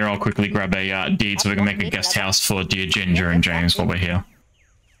while we're here, I'll quickly grab a deed so we can make a guest house for dear Ginger and James while we're here.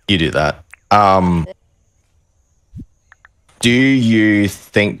 You do that. Do you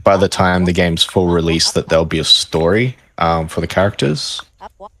think by the time the game's full release that there'll be a story for the characters?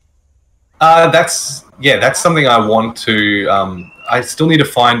 That's something I want to. I still need to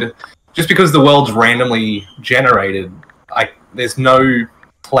find, just because the world's randomly generated. There's no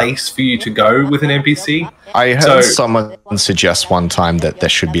place for you to go with an NPC. I heard someone suggest one time that there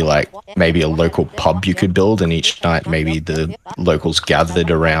should be like maybe a local pub you could build, and each night maybe the locals gathered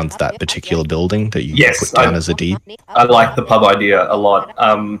around that particular building that you could put down as a deed. I like the pub idea a lot.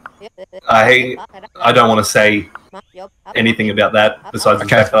 I don't want to say anything about that besides the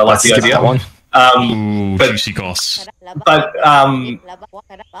fact that I like the idea. That one. Juicy goss. But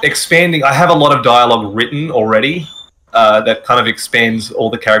expanding, I have a lot of dialogue written already. That kind of expands all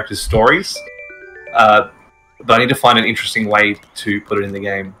the characters' stories. But I need to find an interesting way to put it in the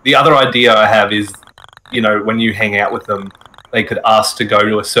game. The other idea I have is, when you hang out with them, they could ask to go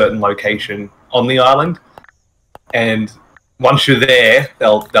to a certain location on the island, and once you're there,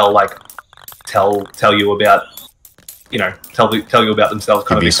 they'll like tell you about, tell you about themselves.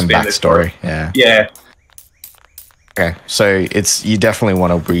 Kind Give of you some backstory. Yeah. Okay, so you definitely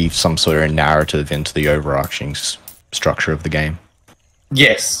want to weave some sort of narrative into the overarching structure of the game.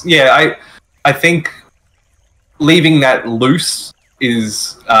 Yes, yeah, I think leaving that loose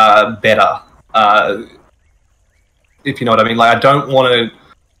is better. If you know what I mean. Like, I don't want to.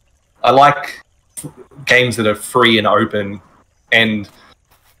 I like games that are free and open, and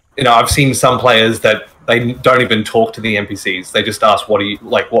I've seen some players that they don't even talk to the NPCs. They just ask, "What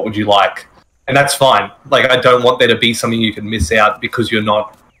would you like?" And that's fine. Like, I don't want there to be something you can miss out because you're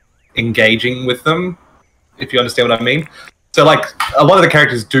not engaging with them. If you understand what I mean. So, like, a lot of the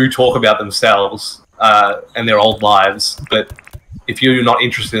characters do talk about themselves and their old lives, but if you're not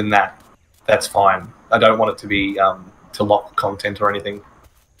interested in that, that's fine. I don't want it to be to lock content or anything.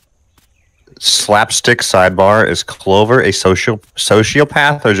 Slapstick sidebar: is Clover a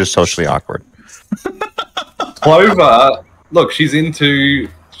sociopath or just socially awkward? Clover, look, she's into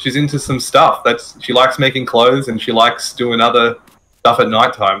some stuff. She likes making clothes and she likes doing other stuff at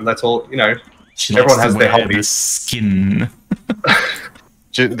nighttime. That's all, everyone has their hobbies. Skin.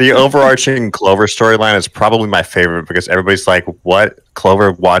 The overarching Clover storyline is probably my favorite because everybody's like, "What?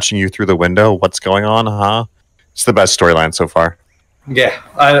 Clover watching you through the window? What's going on? Huh?" It's the best storyline so far. Yeah,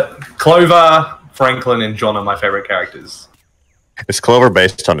 Clover, Franklin, and John are my favorite characters. Is Clover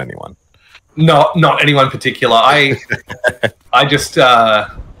based on anyone? Not anyone particular. I just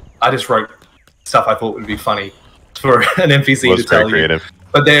wrote stuff I thought would be funny for an NPC to tell creative.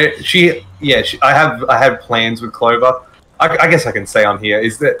 But I have plans with Clover. I guess I can say on here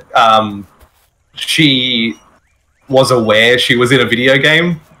is that she was aware she was in a video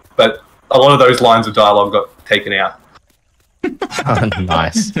game, but a lot of those lines of dialogue got taken out. Oh,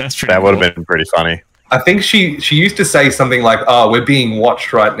 nice. That would have been pretty funny. I think she used to say something like, "Oh, we're being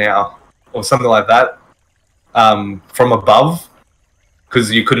watched right now," or something like that, from above,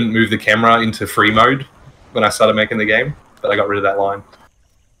 because you couldn't move the camera into free mode when I started making the game. But I got rid of that line.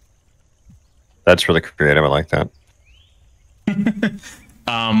 That's really creative. I like that.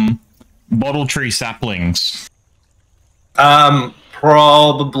 Bottle tree saplings.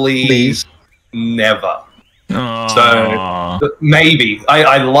 Probably Please. never. Oh. So maybe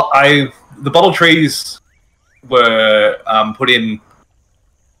the bottle trees were put in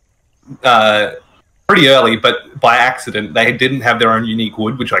pretty early, but by accident they didn't have their own unique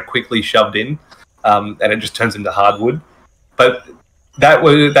wood, which I quickly shoved in, and it just turns into hardwood. But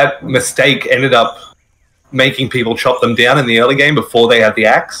that mistake ended up making people chop them down in the early game before they had the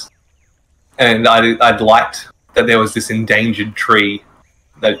axe, and I'd liked that there was this endangered tree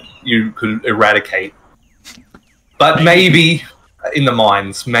that you could eradicate. But maybe in the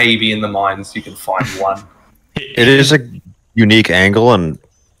mines you can find one. It is a unique angle, and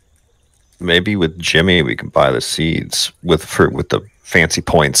maybe with Jimmy we can buy the seeds with the fancy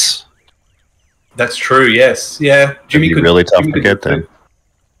points. That's true. Yes. Yeah. Jimmy could be really tough to get then.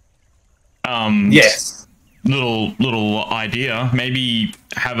 Yes. Little idea. Maybe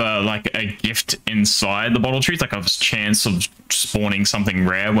have a gift inside the bottle trees, like a chance of spawning something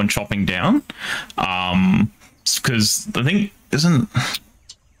rare when chopping down. Because I think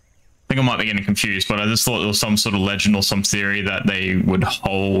I might be getting confused, but I just thought there was some sort of legend or some theory that they would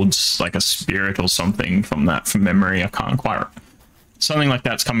hold like a spirit or something from memory. I can't quite. Something like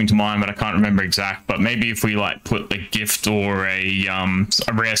that's coming to mind, but I can't remember exact. But maybe if we put a gift or a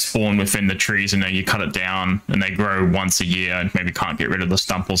rare spawn within the trees, and then you cut it down and they grow once a year, and maybe can't get rid of the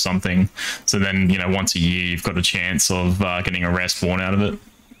stump or something. So then once a year you've got a chance of getting a rare spawn out of it.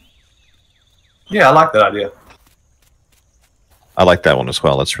 Yeah, I like that idea. I like that one as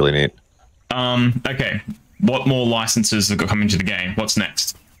well. That's really neat. Okay, what more licenses have got coming to the game? What's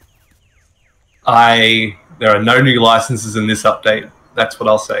next? There are no new licenses in this update. That's what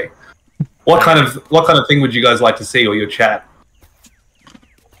I'll say. What kind of thing would you guys like to see, or your chat?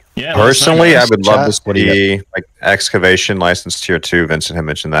 Yeah, personally, I would love to see like excavation license tier 2. Vincent had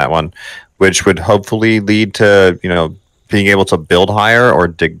mentioned that one, which would hopefully lead to being able to build higher or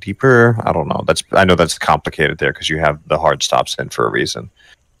dig deeper. I don't know. I know that's complicated there because you have the hard stops in for a reason.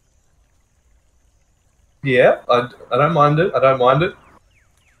 Yeah, I don't mind it. I don't mind it.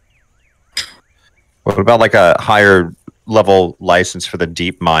 What about like a higher level license for the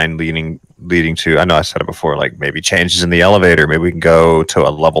deep mine leading to? I know I said it before. Like maybe changes in the elevator. Maybe we can go to a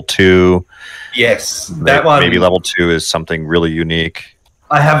level 2. Yes, that one. Maybe level 2 is something really unique.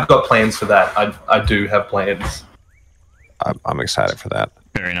 I have got plans for that. I do have plans. I'm excited for that.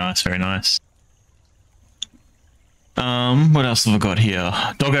 Very nice, very nice. What else have I got here?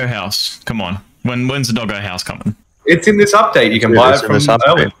 Doggo House. Come on. When's the Doggo House coming? It's in this update. You can buy it from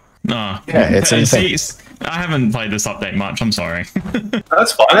early. Oh, yeah, it's insane. I haven't played this update much. I'm sorry.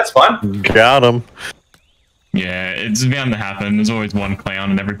 That's fine. That's fine. Got him. Yeah, it's bound to happen. There's always one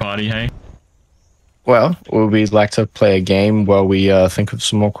clown in every party. Hey. Well, would we like to play a game while we think of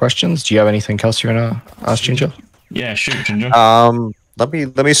some more questions? Do you have anything else you want to ask, Ginger? Yeah, shoot, Ginger. Let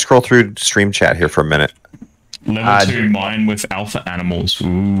me scroll through stream chat here for a minute. Level 2 mine with alpha animals.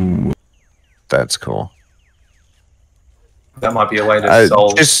 Ooh. That's cool. That might be a way to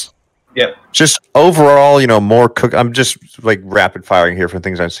solve. Just overall, more cook. I'm just like rapid firing here for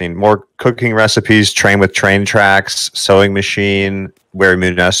things I've seen. More cooking recipes, train with train tracks, sewing machine, where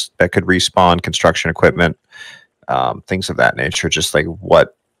nest that could respawn, construction equipment, things of that nature. Just like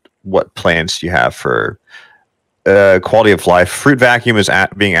what plans do you have for quality of life? Fruit vacuum is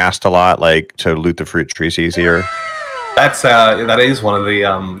being asked a lot, like to loot the fruit trees easier. That is one of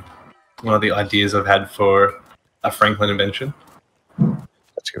the ideas I've had for a Franklin invention.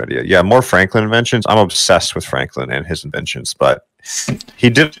 That's a good idea. Yeah, more Franklin inventions. I'm obsessed with Franklin and his inventions, but he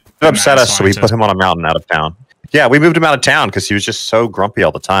did upset us, so we put him on a mountain out of town. Yeah, we moved him out of town because he was just so grumpy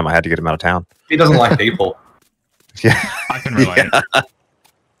all the time. I had to get him out of town. He doesn't like people. Yeah, I can relate.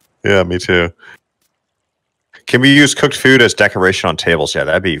 Yeah, me too. Can we use cooked food as decoration on tables? Yeah,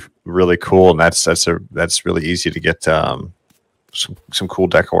 that'd be really cool, and that's really easy to get some cool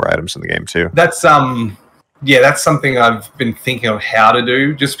decor items in the game too. That's yeah, that's something I've been thinking of how to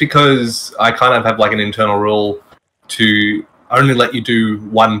do. Just because I kind of have like an internal rule to only let you do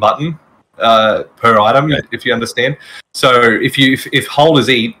one button per item, if you understand. So if holders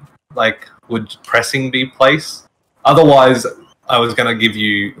eat, like, would pressing be placed? Otherwise, I was going to give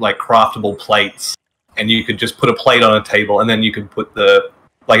you like craftable plates, and you could just put a plate on a table, and then you could put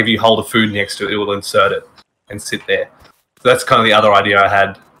if you hold a food next to it, it will insert it and sit there. So that's kind of the other idea I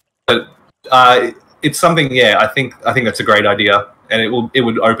had. But it's something, yeah, I think that's a great idea, and it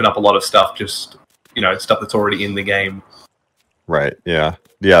would open up a lot of stuff, just, you know, stuff that's already in the game. Right. Yeah.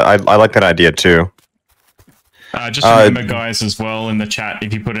 Yeah. I like that idea too. Just remember, guys, as well, in the chat,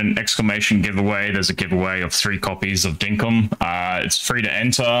 if you put an exclamation giveaway, there's a giveaway of 3 copies of Dinkum. It's free to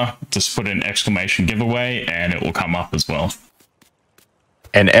enter. Just put an exclamation giveaway, and it will come up as well.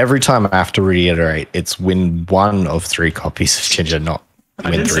 And every time I have to reiterate, it's win 1 of 3 copies of Ginger, not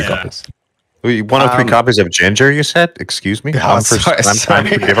win 3 copies. 1 of 3 copies of Ginger, you said? Excuse me? Oh, I'm for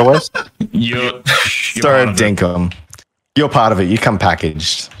giveaways? You're Story of Dinkum. You're part of it. You come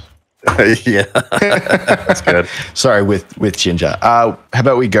packaged. Yeah. That's good. Sorry, with Ginger. How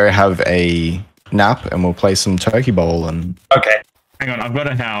about we go have a nap and we'll play some Turkey Bowl and... Okay. Hang on, I've got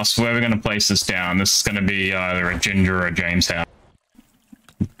a house. Where are we going to place this down? This is going to be either a Ginger or a James house.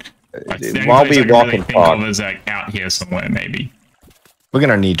 While we walk and talk, is like out here somewhere, maybe. We're going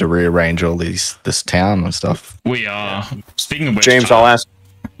to need to rearrange all this town and stuff. We are. Speaking of which, James, I'll ask.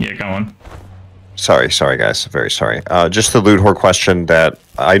 Yeah, go on. Sorry, guys. Very sorry. Just the loot hoard question that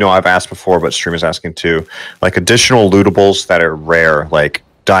I know I've asked before, but stream is asking too. Like additional lootables that are rare, like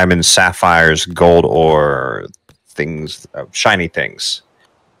diamonds, sapphires, gold, or things, shiny things.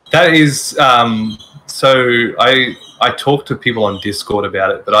 That is, so I talked to people on Discord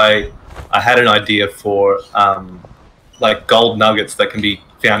about it, but I had an idea for like gold nuggets that can be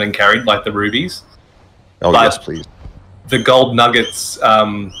found and carried, like the rubies. Oh, yes, please. The gold nuggets,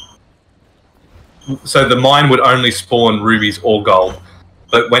 so the mine would only spawn rubies or gold,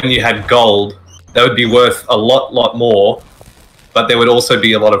 but when you had gold, that would be worth a lot more, but there would also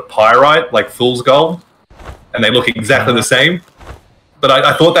be a lot of pyrite, like fool's gold, and they look exactly the same. But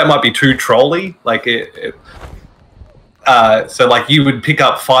I thought that might be too trolly, like so like you would pick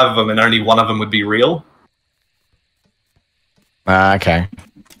up 5 of them and only 1 of them would be real. Okay.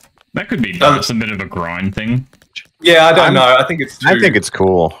 That could be done. It's a bit of a grind thing. Yeah, I don't know. I think it's too... I think it's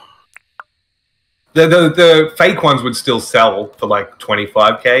cool. The fake ones would still sell for like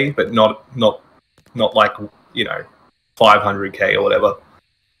 25k, but not like, you know, 500k or whatever.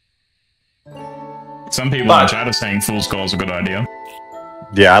 Some people in the chat are saying fool's gold is a good idea.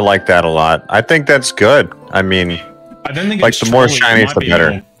 Yeah, I like that a lot. I think that's good. I mean, I don't think like the more shiny, the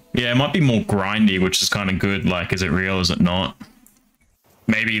better. Yeah, it might be more grindy, which is kind of good. Like, is it real? Is it not?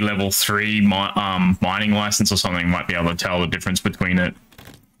 Maybe level 3 mining license or something might be able to tell the difference between it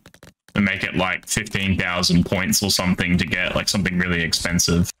and make it like 15,000 points or something to get like something really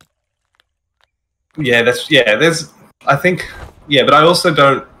expensive. Yeah, there's I think, yeah, but I also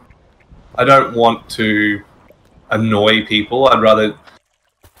don't want to annoy people. I'd rather,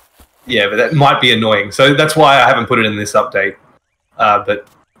 yeah, but that might be annoying. So that's why I haven't put it in this update. But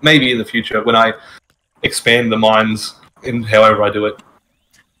maybe in the future when I expand the mines in however I do it.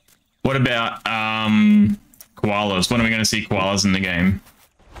 What about koalas? When are we going to see koalas in the game?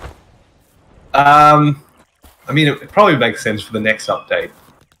 I mean, it probably makes sense for the next update.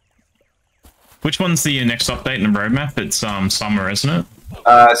 Which one's the next update in the roadmap? It's summer, isn't it?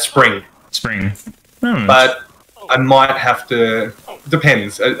 Spring. Spring. Oh, but I might have to.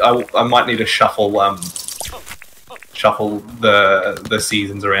 Depends. I might need to shuffle the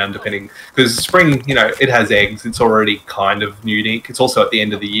seasons around depending, because spring, you know, it has eggs. It's already kind of unique. It's also at the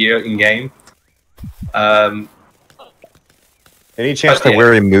end of the year in game. Any chance that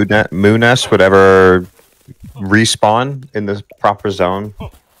weary moon nest would ever respawn in the proper zone?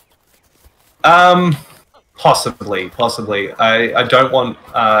 Possibly. I don't want.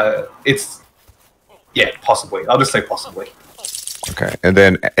 It's, yeah, possibly. I'll just say possibly. Okay, and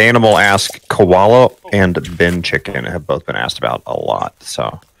then Animal asked, koala and bin chicken have both been asked about a lot.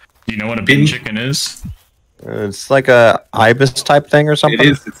 So, do you know what a bin chicken is? It's like a ibis type thing or something. It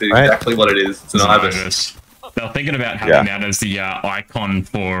is. It's exactly what it is. It's an ibis. They were thinking about having that as the icon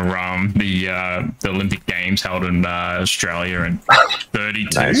for the Olympic Games held in Australia in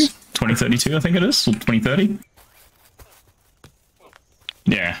 2032, I think it is, or 2030.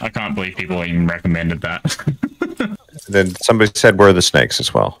 Yeah, I can't believe people even recommended that. Then somebody said, "Where are the snakes?"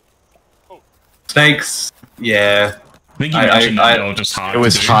 as well. Snakes, yeah. I think you mentioned that they were just hard. It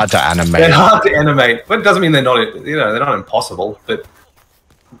was to do. hard to animate. They're hard to animate, but it doesn't mean they're not. They're not impossible. But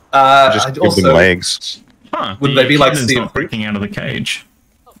Just give them legs. Huh, would they be like cannon's not Steve? breaking out of the cage?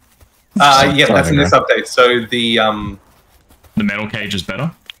 Yeah, that's in this update. So The metal cage is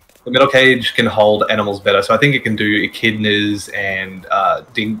better. the metal cage can hold animals better. So I think it can do echidnas and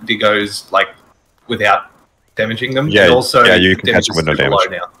dingoes like without damaging them. Yeah, and also yeah, you can catch them with no super damage.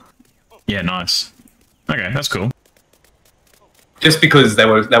 low now. Yeah, nice. Okay, that's cool. Just because they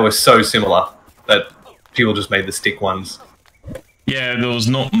were so similar that people just made the stick ones. Yeah, there was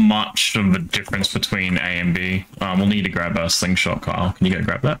not much of a difference between A and B. We'll need to grab a slingshot, Kyle. Can you go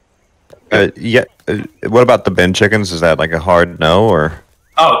grab that? Yeah. What about the bin chickens? Is that like a hard no or?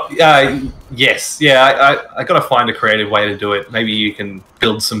 Oh, yes. Yeah, I got to find a creative way to do it. Maybe you can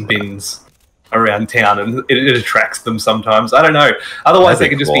build some bins around town and it attracts them sometimes. I don't know. Otherwise, they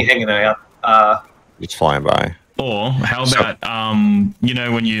can just be hanging out. It's flying by. Or how about, you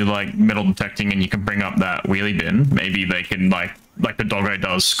know, when you like metal detecting and you can bring up that wheelie bin, maybe they can like the doggo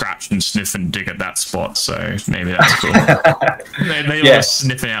does, scratch and sniff and dig at that spot. So maybe that's cool. they are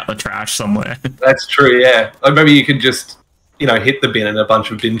sniffing out the trash somewhere. That's true, yeah. Or maybe you could just, hit the bin and a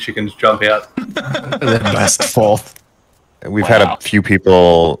bunch of bin chickens jump out. The best fourth. We've had a few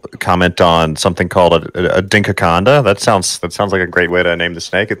people comment on something called a dinkaconda. That sounds like a great way to name the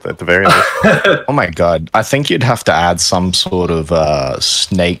snake at the very least. Oh my god! I think you'd have to add some sort of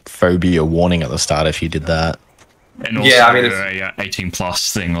snake phobia warning at the start if you did that. And also a 18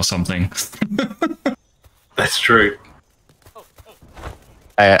 plus thing or something. That's true.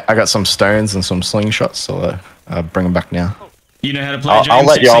 I got some stones and some slingshots, so I'll bring them back now. You know how to play, James? I'll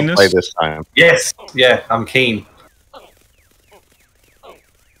let y'all play this time. Yes, yeah, I'm keen.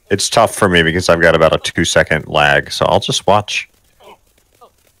 It's tough for me because I've got about a 2-second lag, so I'll just watch.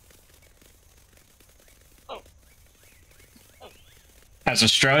 Has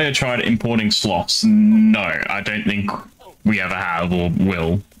Australia tried importing sloths? No, I don't think we ever have or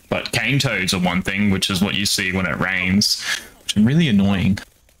will. But cane toads are one thing, which is what you see when it rains, which is really annoying.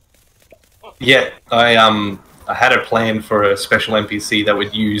 Yeah, I had a plan for a special NPC that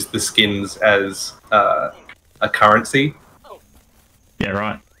would use the skins as a currency. Yeah,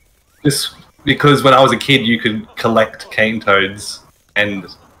 right. Just because when I was a kid, you could collect cane toads and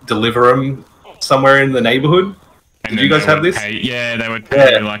deliver them somewhere in the neighborhood. Did you guys have this? Yeah, they would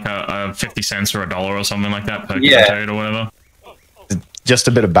pay like a 50 cents or $1 or something like that per cane toad or whatever. Just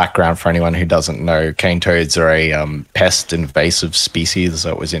a bit of background for anyone who doesn't know, cane toads are a pest invasive species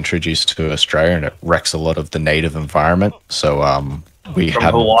that was introduced to Australia, and it wrecks a lot of the native environment. So we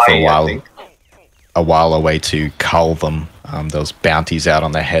had Hawaii, for a while a way to cull them. There was bounties out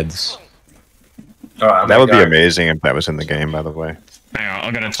on their heads. All right, that would be amazing if that was in the game, by the way. Hang on,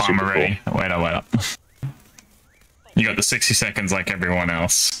 I've got a timer ready. Cool. Wait up. You got the 60 seconds like everyone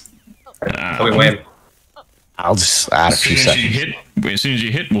else. Tell me when. I'll just add a few seconds. As soon as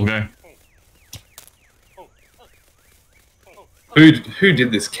you hit, we'll go. Who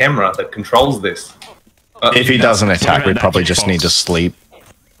did this camera that controls this? If he doesn't attack, we probably just need to sleep.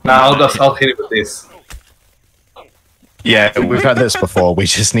 No, I'll hit it with this. Yeah, we've had this before. We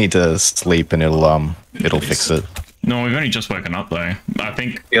just need to sleep, and it'll fix it. No, we've only just woken up though. I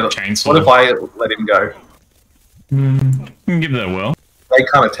think chainsaw. What if I let him go? Give that a whirl. They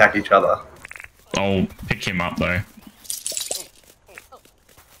can't attack each other. I'll pick him up though.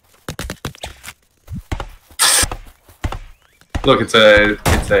 Look, it's a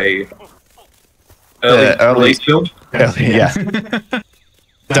early film. Yeah.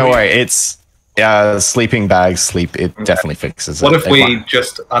 Don't worry, it's sleeping bags. Sleep. It definitely fixes it. What if we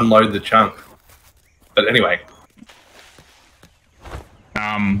just unload the chunk? But anyway.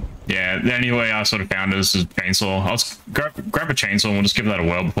 Yeah, the only way I sort of found this is chainsaw. I'll just grab a chainsaw and we'll just give that a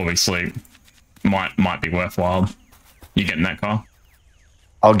whirl before we sleep. Might be worthwhile. You getting that, Carl?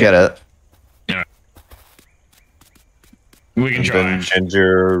 I'll get it. Yeah. We can try. Then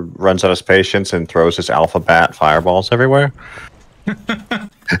Ginger runs out of patience and throws his alpha bat fireballs everywhere.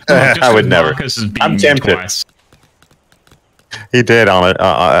 I would never. I'm tempted. Twice. He did on it,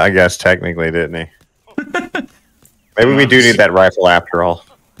 I guess, technically, didn't he? Maybe we do need that rifle after all.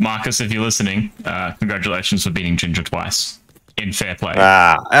 Marcus, if you're listening, congratulations for beating Ginger twice. In fair play.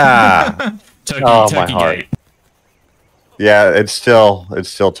 Turkey my heart. Gate. Yeah, it's still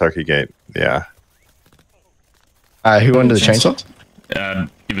Turkey Gate. Yeah. Who wanted the chainsaw?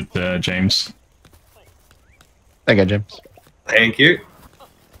 Give it to James. Okay, James. Thank you.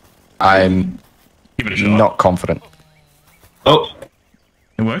 I'm Give it a shot. not confident. Oh,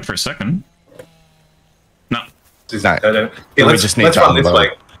 It worked for a second. No. No. Yeah, We let's just need to run this unload.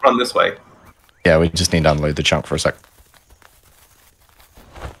 way. Run this way. Yeah, we just need to unload the chunk for a sec.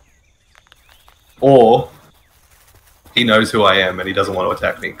 Or he knows who I am and he doesn't want to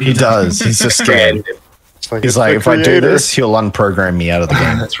attack me. He does. He's just scared. He's like, if I do this, he'll unprogram me out of the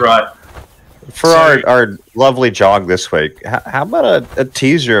game. That's right. For our lovely jog this week, how about a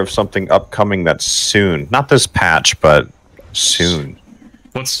teaser of something upcoming that's soon? Not this patch, but soon.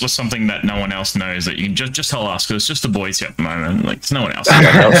 What's something that no one else knows that you can just tell us? Because it's just the boys here at the moment. Like, there's no one else.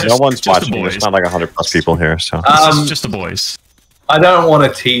 No one's just the watching. boys. There's not like 100+ people here, so. Just the boys. I don't want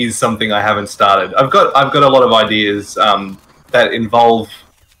to tease something I haven't started. I've got a lot of ideas that involve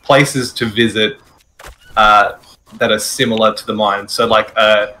places to visit that are similar to the mine. So like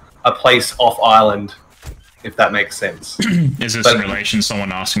a place off island, if that makes sense. Is this in relation to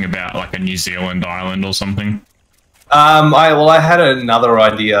someone asking about like a New Zealand island or something? I had another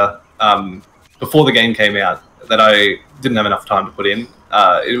idea before the game came out that I didn't have enough time to put in.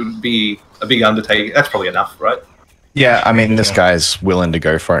 It would be a big undertaking. That's probably enough, right? Yeah, I mean, this guy's willing to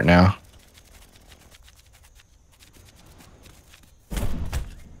go for it now.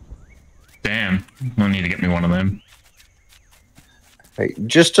 Damn, I need to get me one of them. Hey,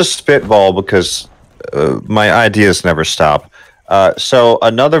 just to spitball because my ideas never stop. So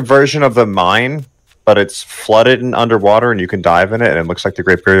another version of the mine, but it's flooded and underwater, and you can dive in it, and it looks like the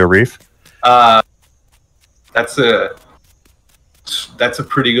Great Barrier Reef. That's a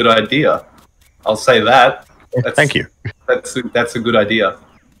pretty good idea. I'll say that. Thank you. That's a good idea.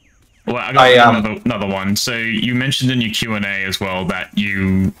 Well, I got another one. So you mentioned in your Q&A as well that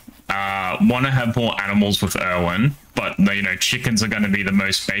you want to have more animals with Irwin, but chickens are going to be the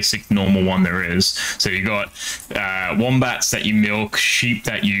most basic normal one there is. So you got wombats that you milk, sheep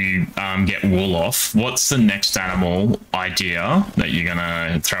that you get wool off. What's the next animal idea that you're going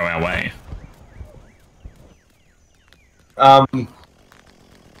to throw our way?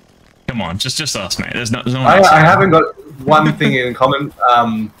 Come on, just us, mate. There's no one else. I haven't got one thing in common.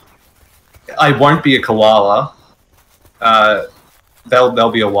 I won't be a koala.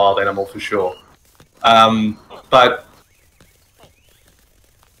 They'll be a wild animal for sure. But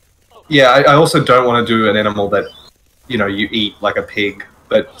yeah, I also don't want to do an animal that you eat, like a pig.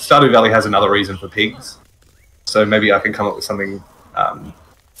 But Stardew Valley has another reason for pigs, so maybe I can come up with something.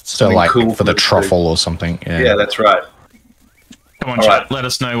 So like cool for the truffle or something. Yeah, that's right. Come on, chat. Let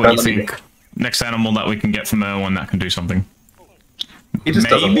us know what you think. Next animal that we can get from Erwin that can do something. He just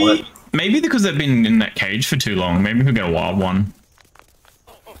doesn't want it. Maybe because they've been in that cage for too long. Maybe we could get a wild one.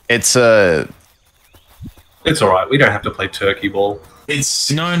 It's all right. We don't have to play turkey ball.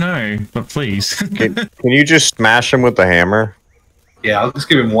 No, but please. Can you just smash him with the hammer? Yeah, I'll just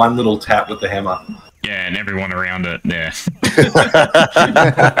give him one little tap with the hammer. Yeah, and everyone around it. Yeah.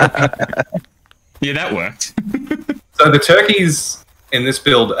 Yeah, that worked. So the turkeys in this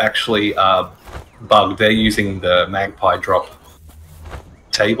build actually are bugged. They're using the magpie drop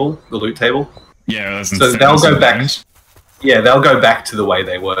table, the loot table. Yeah, so they'll go back. Yeah, they'll go back to the way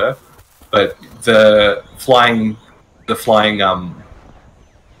they were, but the flying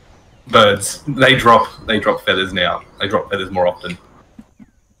birds, they drop feathers now. They drop feathers more often.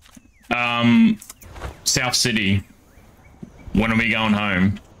 South City. When are we going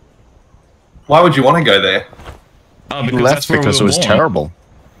home? Why would you want to go there? Oh, because it was terrible.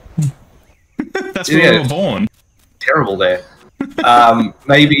 That's where we were born. Terrible there.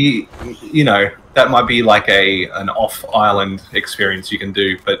 Maybe that might be like an off-island experience you can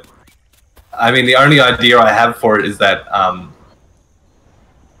do, but I mean the only idea I have for it is that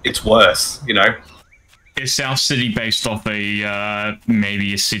it's worse. Is South City based off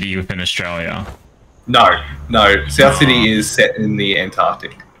maybe a city within Australia? No. South City is set in the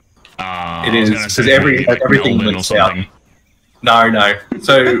Antarctic. It is because everything went south. No.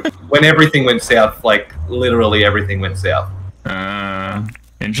 So when everything went south, like literally everything went south.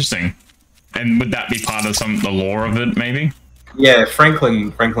 Interesting. And would that be part of the lore of it, maybe? Yeah,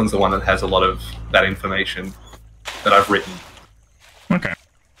 Franklin's the one that has a lot of that information that I've written. Okay.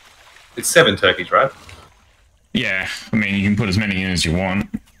 It's 7 turkeys, right? Yeah, I mean you can put as many in as you want.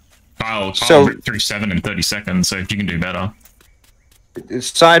 I'll through 7 in 30 seconds, so if you can do better.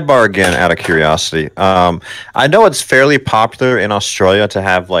 Sidebar again, out of curiosity. I know it's fairly popular in Australia to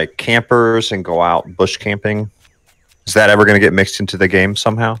have like campers and go out bush camping. Is that ever going to get mixed into the game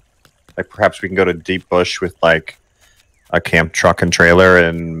somehow? Like perhaps we can go to deep bush with like a camp truck and trailer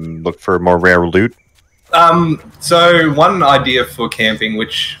and look for more rare loot. So one idea for camping,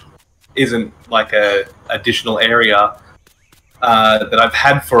 which isn't like a additional area that I've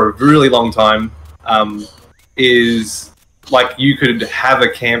had for a really long time, is like you could have a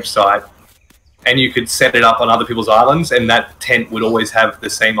campsite and you could set it up on other people's islands, and that tent would always have the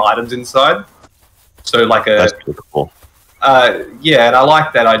same items inside. So like a That's pretty cool. yeah, and I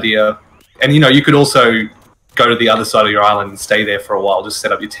like that idea. And you could also go to the other side of your island and stay there for a while, just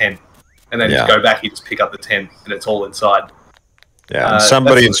set up your tent, and then just go back. You just pick up the tent, and it's all inside. Yeah, and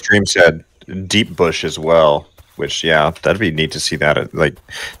somebody in stream said deep bush as well, which that'd be neat to see that. Like,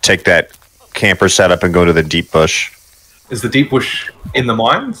 take that camper setup and go to the deep bush. Is the deep bush in the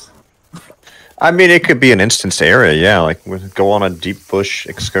mines? I mean, it could be an instanced area. Yeah, like go on a deep bush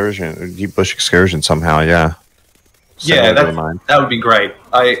excursion somehow. Yeah. Yeah, that would be great.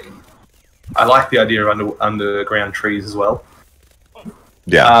 I like the idea of underground trees as well.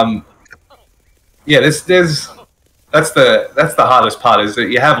 Yeah. Yeah, that's the hardest part, is that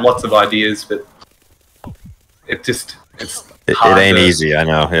you have lots of ideas, but it ain't easy. I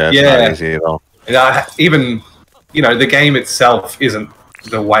know. Yeah, it's not easy at all. And even the game itself isn't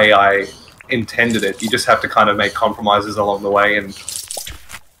the way I intended it. You just have to kind of make compromises along the way, and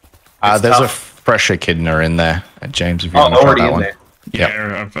there's a fresh echidna in there, James. If you want to already try that in one. there.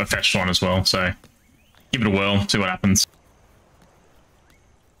 Yeah, I fetched one as well, so give it a whirl, see what happens.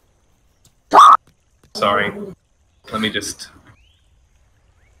 Sorry. Let me just...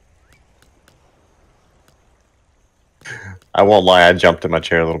 I won't lie, I jumped in my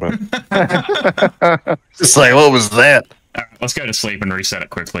chair a little bit. Just like, what was that? All right, let's go to sleep and reset it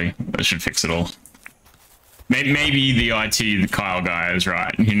quickly. That should fix it all. Maybe the the Kyle guy is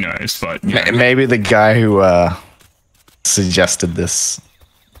right. Who knows? But maybe the guy who suggested this.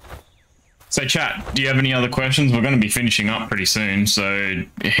 So, chat, do you have any other questions? We're going to be finishing up pretty soon, so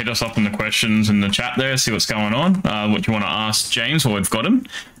hit us up in the questions in the chat there, see what's going on, what you want to ask James, or we've got him.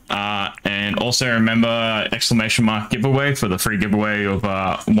 And also remember, ! giveaway for the free giveaway of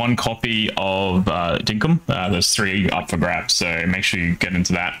one copy of Dinkum. There's 3 up for grabs, so make sure you get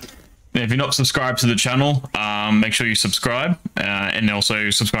into that. And if you're not subscribed to the channel, make sure you subscribe, and also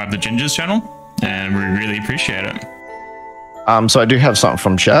subscribe to Ginger's channel, and we really appreciate it. So I do have something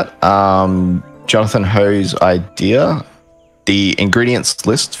from chat. Jonathan Ho's idea, the ingredients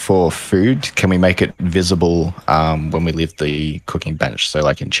list for food, can we make it visible when we leave the cooking bench? So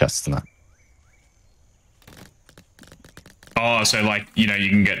like in chests and that. Oh, so like, you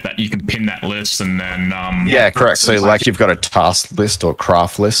can get that, you can pin that list and then... yeah, correct. So like you've got a task list or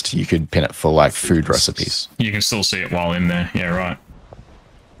craft list, you could pin it for like food recipes. You can still see it while in there. Yeah, right.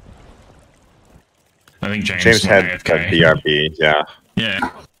 I think James had a BRB, yeah. Yeah.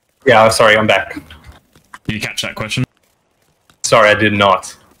 Yeah, sorry, I'm back. Did you catch that question? Sorry, I did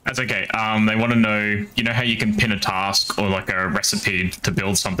not. That's okay. They want to know, how you can pin a task or like a recipe to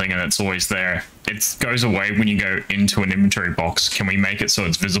build something and it's always there. It goes away when you go into an inventory box. Can we make it so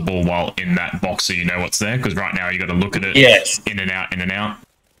it's visible while in that box so you know what's there? Because right now you got to look at it in and out, in and out.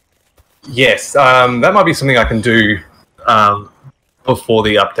 Yes, that might be something I can do before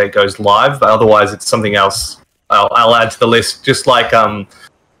the update goes live, but otherwise it's something else I'll add to the list, just like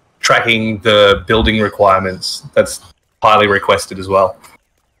tracking the building requirements. That's highly requested as well.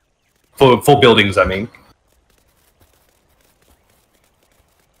 For buildings, I mean.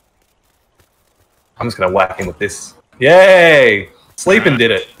 I'm just going to whack him with this. Yay! Sleeping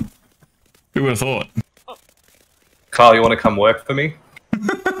did it. Who would have thought? Kyle, you want to come work for me?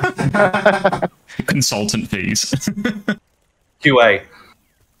 Consultant fees. QA.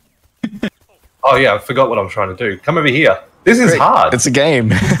 Oh yeah, I forgot what I'm trying to do. Come over here. This is hard. It's a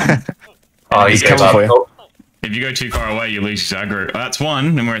game. Oh, he's coming for you. If you go too far away, you lose your aggro. That's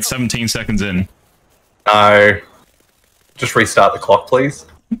 1, and we're at 17 seconds in. No. Just restart the clock, please.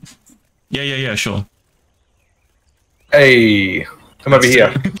 Yeah, sure. Hey, come over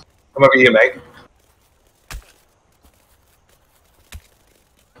here. Come over here, mate.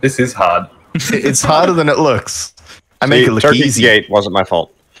 This is hard. It's harder than it looks. I make it look Turkey easy. Gate wasn't my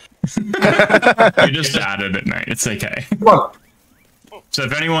fault. You just added it, mate. It's okay. Come on. So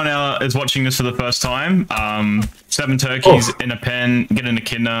if anyone is watching this for the first time, 7 turkeys in a pen, get an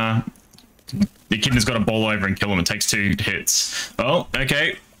echidna. The echidna's got to bowl over and kill them. It takes 2 hits. Oh,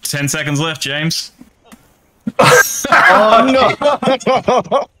 okay. 10 seconds left, James. Oh no!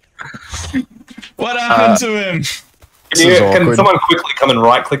 What happened to him? Can someone quickly come and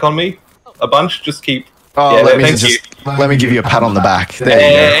right-click on me? A bunch? Just keep... Oh, yeah, let me give you a pat on the back.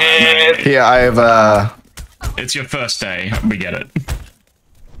 There you go. Here, I have It's your first day. We get it.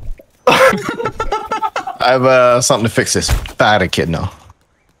 I have something to fix this bad echidna.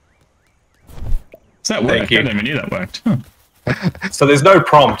 Does that work? Thank you. I never knew that worked. Huh. So there's no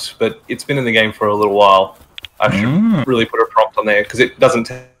prompt, but it's been in the game for a little while. I should really put a prompt on there because it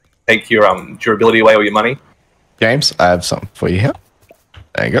doesn't take your durability away or your money. James, I have something for you here.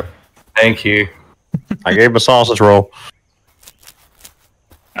 There you go. Thank you. I gave him a sausage roll.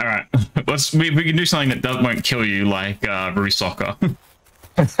 All right, we can do something that won't kill you, like Rue Soccer.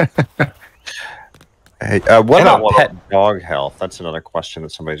 Hey, what about pet dog health? That's another question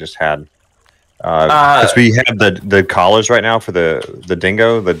that somebody just had. Because we have the collars right now for the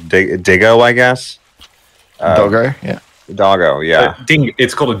dingo, the Diggo, I guess. Doggo, yeah. Doggo, yeah.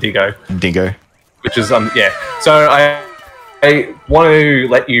 It's called a Diggo. Dingo. Which is yeah. So I want to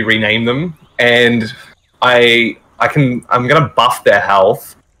let you rename them, and I'm gonna buff their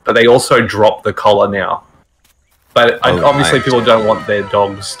health, but they also drop the collar now. But obviously people don't want their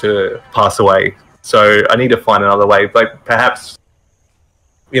dogs to pass away, so I need to find another way. Like perhaps,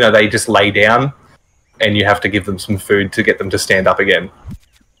 they just lay down, and you have to give them some food to get them to stand up again.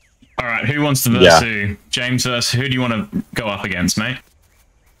 All right, who wants to verse who? James versus who do you want to go up against, mate?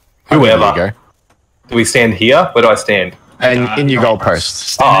 Whoever. There you go. Do we stand here? Where do I stand? And in your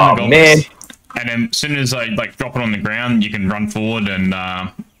goalposts. Stand in the man. goalpost. And then as soon as I drop it on the ground, you can run forward and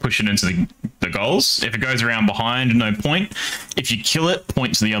push it into the goals. If it goes around behind, no point. If you kill it,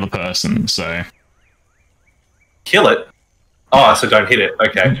 point to the other person. So Kill it? Oh, so don't hit it.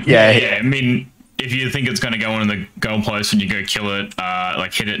 Okay. yeah. I mean, if you think it's going to go on the goalpost and you go kill it,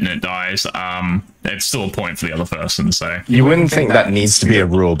 hit it and it dies, it's still a point for the other person. So You wouldn't think that needs to be a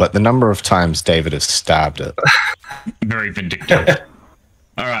rule, but the number of times David has stabbed it. very vindictive.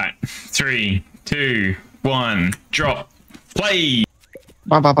 All right, 3, 2, 1, drop, play.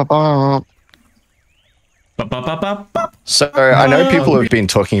 So I know people have been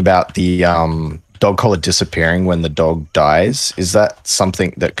talking about the dog collar disappearing when the dog dies. Is that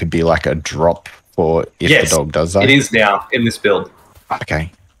something that could be like a drop for if the dog does that? It is now in this build.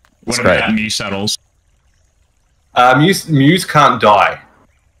 Okay. What That's about great. Muse saddles? Muse can't die.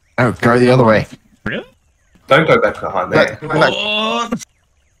 Oh, go the other way. Really? Don't go back behind there. Oh,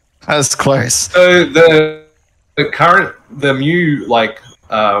 That's close. So the Mew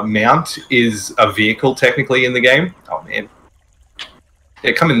mount is a vehicle technically in the game. Oh man.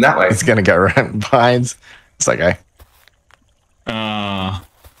 Yeah, come in that way. It's gonna go around behind. It's okay.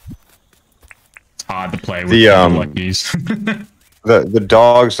 it's hard to play with The, people like these. The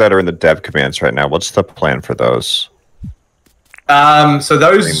dogs that are in the dev commands right now, what's the plan for those? So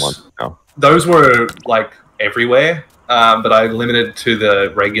No. those were everywhere, but I limited to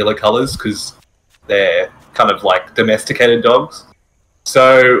the regular colors because they're kind of like domesticated dogs.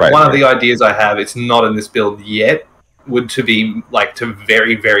 So one of the ideas I have, it's not in this build yet, would to be to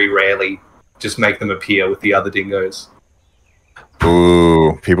very, very rarely just make them appear with the other dingoes.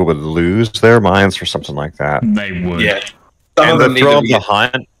 Ooh, people would lose their minds for something like that. They would. Yeah. And the throw them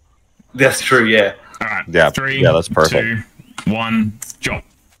behind. That's true, yeah. All right. Yeah, 3, that's perfect. 2, 1, drop.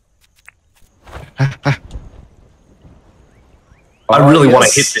 I really want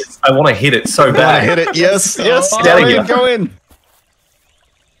to hit this. I want to hit it so bad. Hit it. Yes. Yes. There Go we in. Go in.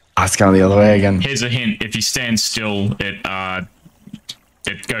 Oh, it's going the other way again. Here's a hint: if you stand still,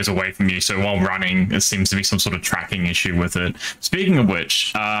 it goes away from you. So while running, there seems to be some sort of tracking issue with it. Speaking of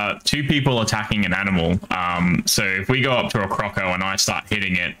which, 2 people attacking an animal. So if we go up to a croco and I start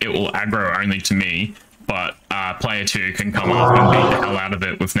hitting it, it will aggro only to me. But player 2 can come up and beat the hell out of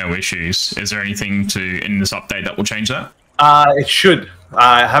it with no issues. Is there anything in this update that will change that? It should.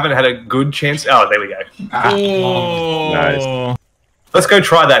 I haven't had a good chance. Oh, there we go. Oh, Nice. Let's go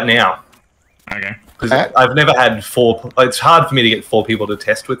try that now. Okay. Because I've never had 4. It's hard for me to get 4 people to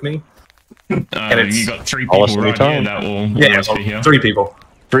test with me. And You got 3 people right here that will always be here. 3 people.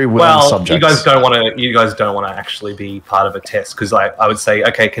 3 willing Well, subjects. you guys don't want to actually be part of a test because I would say,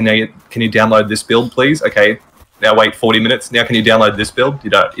 okay, can you download this build, please? Okay, now wait 40 minutes. Now can you download this build? You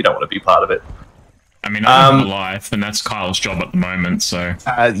don't want to be part of it. I mean, I'm alive, and that's Kyle's job at the moment. So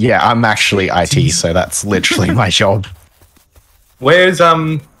Yeah, I'm actually IT, so that's literally my job. Where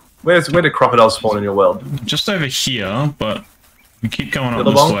do crocodiles spawn in your world? just over here, but we keep going up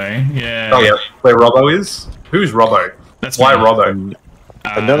Billabong? this way. Yeah. Oh yeah, where Robbo is. Who's Robbo? That's Why me. Robbo?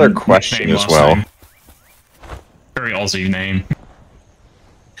 Another question nickname, as last well. name. Very Aussie name.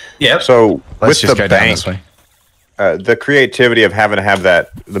 Yeah. So Let's with just the go down bank, this way. the creativity of having to have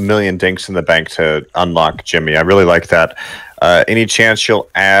the million dinks in the bank to unlock Jimmy, I really like that. Any chance you'll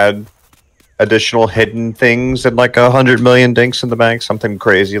add additional hidden things and 100 million dinks in the bank, something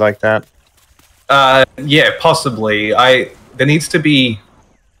crazy like that? Yeah, possibly. There needs to be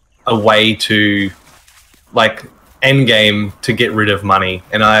a way to end game to get rid of money,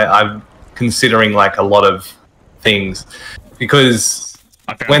 and considering like a lot of things, because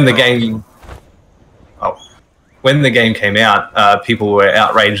when the game came out, people were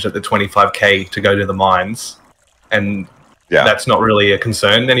outraged at the 25k to go to the mines, and that's not really a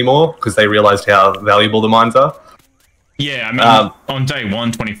concern anymore because they realized how valuable the mines are. Yeah, I mean, on day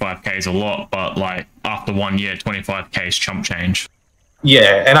one, 25k is a lot, but like after 1 year, 25k is chump change.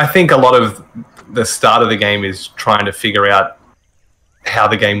 Yeah, and I think a lot of the start of the game is trying to figure out how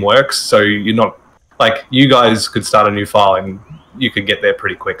the game works. So you're not like, you guys could start a new file and you could get there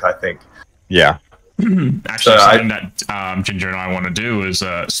pretty quick, I think. Yeah. Actually, something that Ginger and I want to do is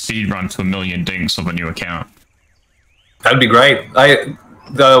speed run to 1 million dinks of a new account. That'd be great.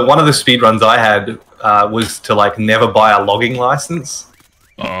 One of the speed runs I had was to like never buy a logging license.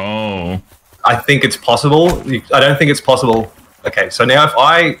 Oh. I think it's possible. I don't think it's possible. Okay, so now if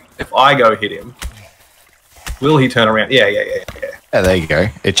I go hit him, will he turn around? Yeah. Yeah, there you go.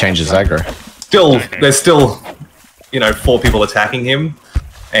 It changes aggro. There's still, 4 people attacking him,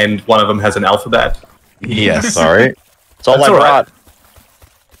 and one of them has an alphabet. Yes. Sorry. It's all That's I all brought. right.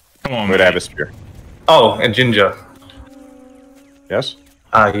 Come on, Wait, man. I have a spear. Oh, and Ginger, Yes?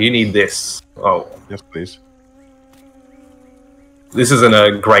 you need this. Oh, Yes, please. this isn't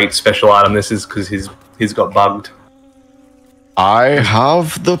a great special item. This is because he's got bugged. I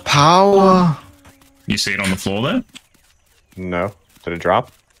have the power. You see it on the floor there? No. Did it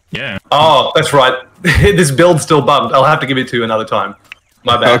drop? Yeah. Oh, that's right. This build's still bugged. I'll have to give it to you another time.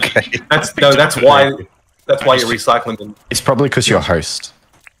 My bad. Okay. That's why you're recycling them. It's probably because you're a host.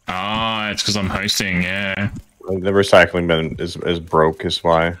 Ah, it's because I'm hosting, yeah. The recycling bin is broke, is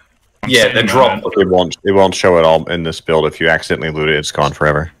why. Yeah, the drop. It won't show it all in this build. If you accidentally loot it, it's gone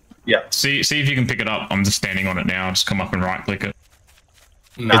forever. Yeah. See if you can pick it up. I'm just standing on it now. Just come up and right click it.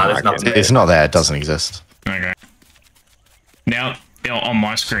 No, there's nothing there. It's not there. It doesn't exist. Okay. Now, on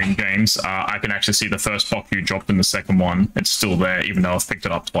my screen, James, I can actually see the first block you dropped in the second one. It's still there, even though I've picked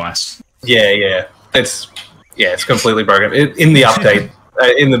it up twice. Yeah. It's completely broken. In the update,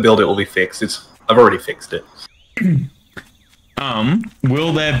 in the build, it will be fixed. I've already fixed it.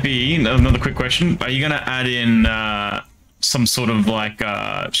 Will there be another quick question? Are you going to add in some sort of like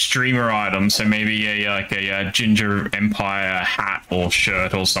streamer item? So maybe a Ginger Empire hat or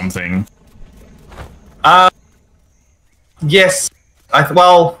shirt or something. Yes.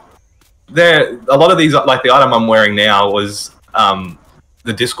 Well, a lot of these, like the item I'm wearing now, was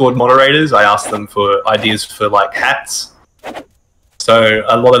the Discord moderators. I asked them for ideas for like hats. So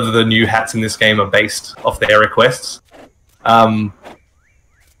a lot of the new hats in this game are based off their requests. I'm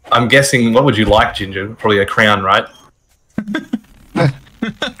guessing, what would you like, Ginger? Probably a crown, right?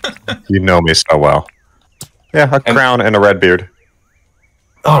 You know me so well. Yeah, a crown and a red beard.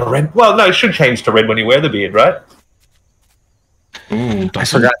 Oh, red. Well, no, it should change to red when you wear the beard, right? Ooh, I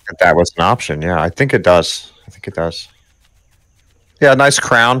forgot that was an option. Yeah, I think it does. Yeah, a nice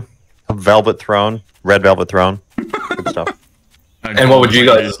crown, a velvet throne, red velvet throne. Good stuff. And what would you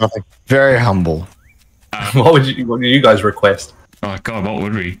guys? Very humble. What would you guys request? Oh god, what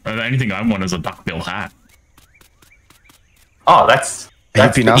would we? The only thing I want is a duckbill hat. Oh, that's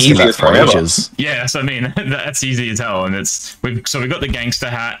You've been the asking that easiest for one ever. ages. Yeah, so I mean that's easy as hell, and we've got the gangster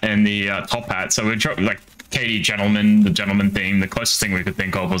hat and the top hat. So we like Katie gentleman, the gentleman theme. The closest thing we could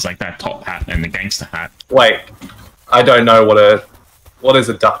think of was like that top hat and the gangster hat. Wait, I don't know what is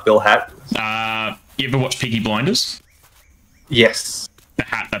a duckbill hat. You ever watch Peaky Blinders? Yes. The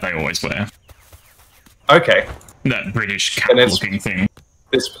hat that they always wear. Okay. That British And it's- cap-looking thing.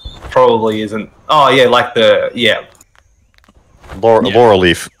 This probably isn't. Oh yeah, like Laurel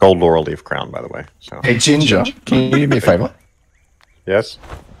leaf, gold laurel leaf crown, by the way. So Hey, Ginger, can you do me a favor? yes,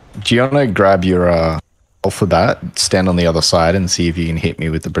 Do you want to grab your alphabet, stand on the other side, and see if you can hit me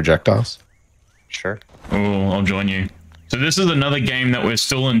with the projectiles? sure. Oh, I'll join you. So this is another game that we're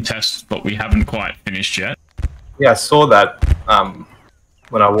still in test, but we haven't quite finished yet. Yeah, I saw that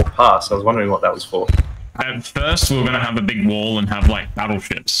when I walked past. I was wondering what that was for. At first, we were going to have a big wall and have like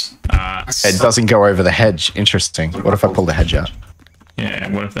battleships. It doesn't go over the hedge. Interesting. What if I pull the hedge out? Yeah,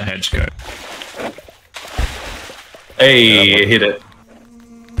 what if the hedge go? Hey, hit it.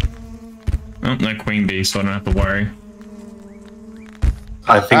 Oh, no queen bee, so I don't have to worry.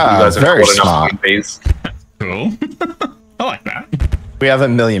 I think you guys have very caught enough smart. queen bees. Cool. I like that. We have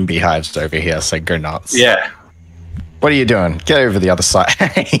 1 million beehives over here, so go nuts. Yeah. What are you doing? Get over the other side.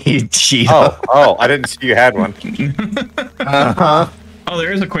 You cheater. Oh, I didn't see you had one. Uh-huh. Oh,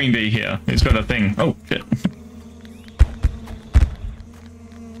 there is a queen bee here. He's got a thing. Oh, shit.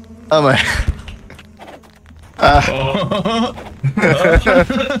 Oh my. Oh.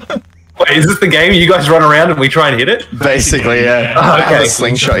 Wait, Wait, is this the game? You guys run around and we try and hit it? Basically, yeah. Oh, I have okay. a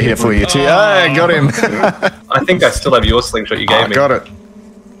slingshot here for you too. I got him. I think I still have your slingshot you gave me. Got it.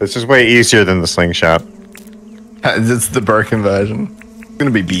 This is way easier than the slingshot. It's the broken version. There's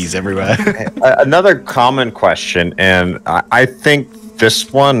gonna be bees everywhere. Another common question, and I think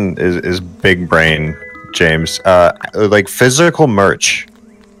this one is big brain, James. Like physical merch.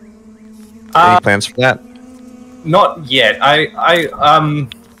 Any plans for that? Not yet.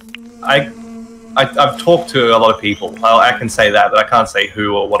 I've talked to a lot of people. I can say that, but I can't say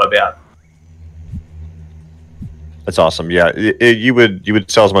who or what about. That's awesome. Yeah, you would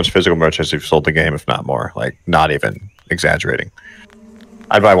sell as much physical merch as you've sold the game, if not more. Like, not even exaggerating.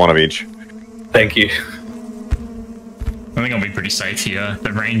 I'd buy one of each. Thank you. I think I'll be pretty safe here.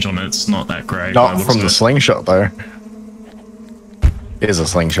 The range on it's not that great. Not from the slingshot though. Here's a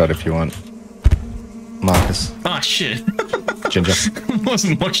slingshot if you want, Marcus. Ah, shit. Ginger. I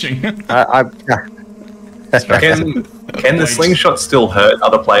wasn't watching. Can the slingshot still hurt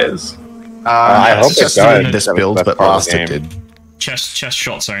other players? I hope it just does. this build, That's but part of last the it game. did. Chest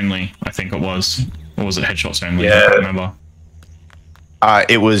shots only, I think it was. Or was it headshots only? Yeah. I can't remember.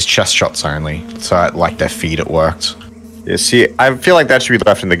 It was chest shots only, so like their feet it worked. Yeah, see, I feel like that should be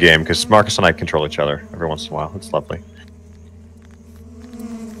left in the game because Marcus and I control each other every once in a while. It's lovely.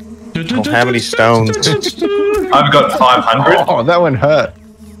 Don't have any stones. I've got 500. Oh, that one hurt.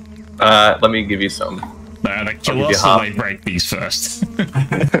 Let me give you some. They kill give you us or half. they break these first.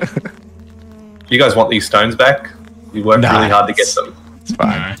 You guys want these stones back? You worked Nah, really hard to get them. It's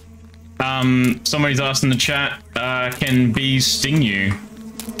fine. No. Somebody's asked in the chat, can bees sting you?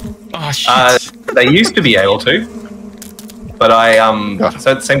 Oh, shit. They used to be able to, but so it's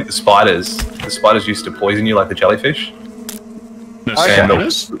the same with the spiders. The spiders used to poison you like the jellyfish. The okay.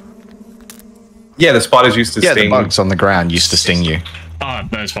 spiders? Yeah, the spiders used to Yeah, sting. the bugs on the ground used to sting you. Oh,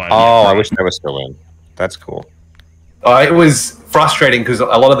 those spiders. Oh, yeah, I right. wish that was still in. That's cool. It was frustrating because a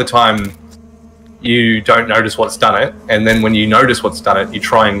lot of the time you don't notice what's done it, and then when you notice what's done it, you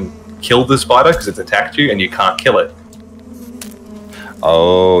try and kill the spider because it's attacked you, and you can't kill it.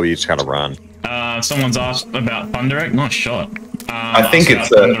 Oh, you just gotta run. Someone's asked about Thunder Egg. Nice shot. I think it's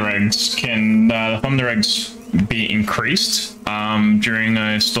Thunder Eggs. Can the Thunder Eggs be increased during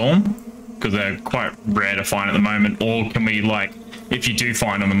a storm? Because they're quite rare to find at the moment. Or can we, like, if you do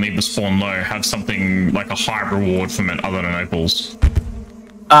find them and leave the spawn low, have something like a high reward from it other than opals?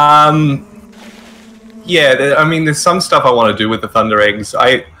 Yeah, I mean, there's some stuff I want to do with the Thunder Eggs.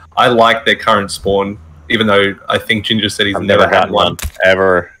 I like their current spawn, even though I think Ginger said he's I've never had gotten one.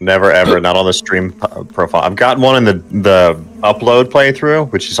 Ever, never, ever. Not on the stream profile. I've gotten one in the upload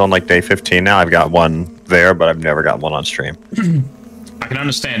playthrough, which is on like day 15 now. I've got one there, but I've never got one on stream. I can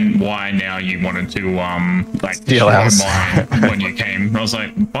understand why now you wanted to like Steal destroy ours. mine when you came. I was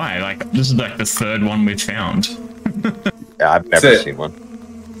like, why? Like, this is like the third one we've found. Yeah, I've never So- seen one.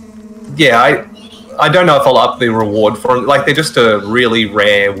 Yeah, I don't know if I'll up the reward for them. Like, they're just a really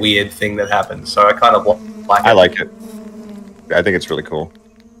rare, weird thing that happens. So I kind of like it. I like it. I think it's really cool.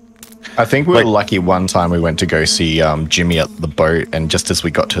 I think we Like- were lucky one time we went to go see Jimmy at the boat, and just as we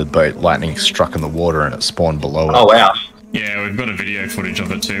got to the boat, lightning struck in the water and it spawned below it. Oh, wow. Yeah, we've got a video footage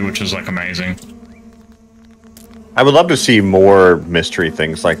of it too, which is like amazing. I would love to see more mystery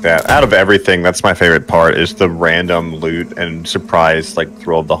things like that. Out of everything, that's my favorite part, is the random loot and surprise, like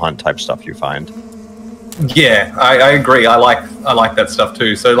thrill of the hunt type stuff you find. Yeah, I agree. I like that stuff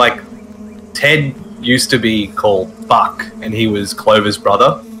too. So, like, Ted used to be called Buck, and he was Clover's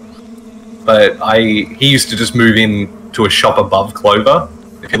brother. But he used to just move in to a shop above Clover.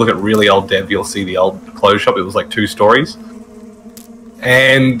 If you look at really old Dev, you'll see the old clothes shop. It was like 2 stories.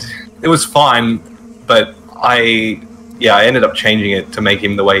 And it was fine, but I ended up changing it to make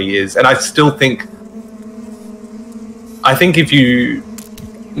him the way he is. And I still think... if you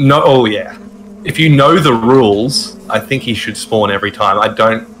know... If you know the rules, I think he should spawn every time. I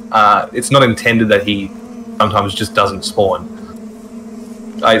don't... it's not intended that he sometimes just doesn't spawn.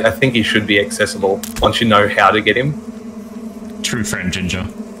 I think he should be accessible once you know how to get him. True friend, Ginger.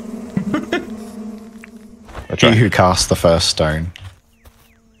 That's He right. who cast the first stone.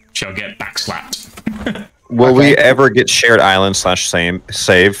 Shall get backslapped. Will we ever get shared island /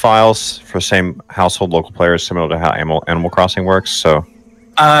 save files for same household local players, similar to how Animal Crossing works? So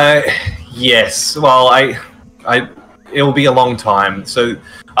Yes. Well, it'll be a long time. So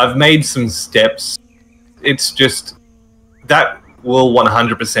I've made some steps. It's just that will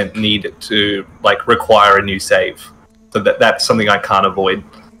 100% need to like require a new save. So that's something I can't avoid.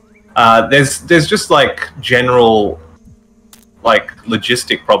 There's just like general like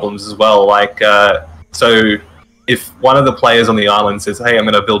logistic problems as well. Like so if one of the players on the island says, "Hey, I'm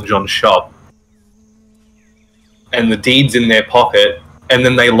going to build John's shop," and the deed's in their pocket, and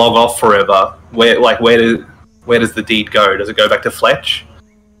then they log off forever, where does the deed go? Does it go back to Fletch?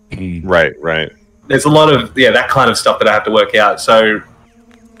 Right, right. There's a lot of that kind of stuff that I have to work out. So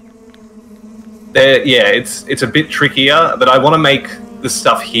it's a bit trickier, but I want to make the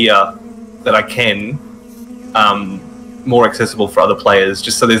stuff here that I can more accessible for other players,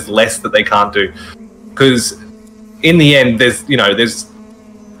 just so there's less that they can't do. Because in the end, there's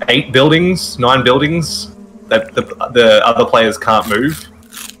 9 buildings that the other players can't move.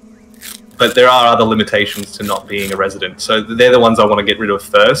 But there are other limitations to not being a resident. So they're the ones I want to get rid of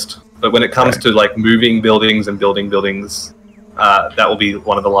first. But when it comes to like moving buildings and building buildings, that will be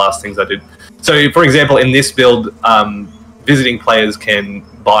one of the last things I did. So, for example, in this build, visiting players can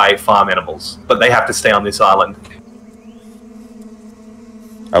buy farm animals, but they have to stay on this island.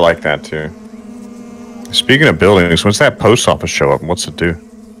 I like that too. Speaking of buildings, when's that post office show up and what's it do?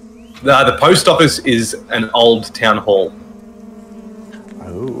 The post office is an old town hall.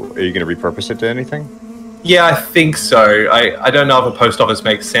 Oh, are you going to repurpose it to anything? Yeah, I think so. I don't know if a post office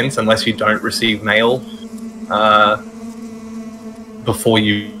makes sense unless you don't receive mail before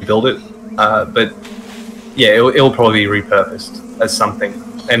you build it. But yeah, it'll probably be repurposed as something.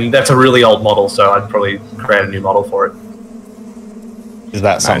 And that's a really old model, so I'd probably create a new model for it. Is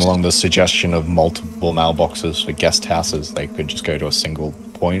that something along the suggestion of multiple mailboxes for guest houses? They could just go to a single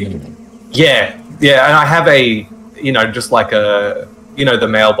point? Yeah, and I have just like the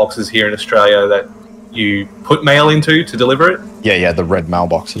mailboxes here in Australia that you put mail into to deliver it. Yeah, the red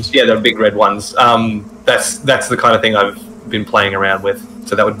mailboxes. Yeah, the big red ones. That's the kind of thing I've been playing around with.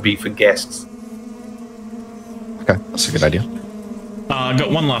 So that would be for guests. Okay, that's a good idea. I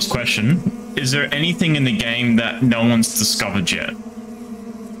got one last question. Is there anything in the game that no one's discovered yet?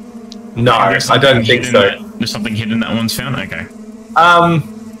 No, I don't think so. There's something hidden that one's found? Okay.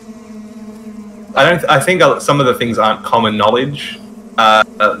 I think some of the things aren't common knowledge.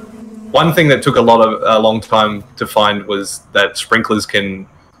 One thing that took a long time to find was that sprinklers can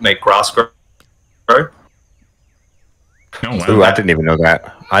make grass grow. Oh, wow. Ooh, I didn't even know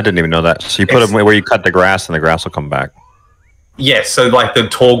that. So you put them where you cut the grass and the grass will come back. Yes, so like the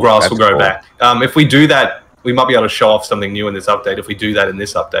tall grass That's will grow cool. back. If we do that, we might be able to show off something new in this update. If we do that in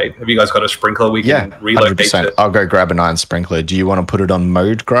this update, have you guys got a sprinkler we can relocate 100%. to? I'll go grab an iron sprinkler. Do you want to put it on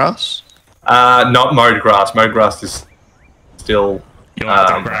mowed grass? Not mowed grass. Mowed grass is still... You'll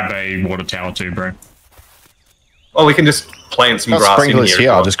have to grab a water tower too, bro. Oh, we can just plant some grass in sprinklers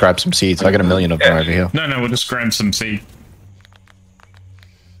here. I'll just grab some seeds. I got a million of them over here. No, we'll just grab some seed.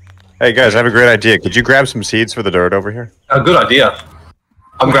 Hey guys, I have a great idea. Could you grab some seeds for the dirt over here? A good idea.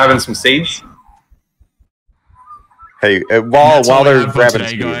 I'm grabbing some seeds. Hey, That's while all we they're have for grabbing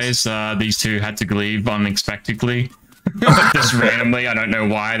today, seeds, guys, these two had to leave unexpectedly. Just randomly, I don't know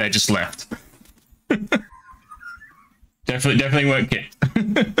why, they just left. definitely weren't kicked.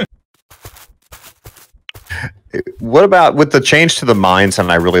 what about with the change to the mines?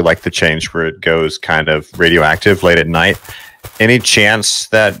 And I really like the change where it goes kind of radioactive late at night. Any chance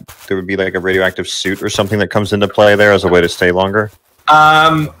that there would be like a radioactive suit or something that comes into play there as a way to stay longer?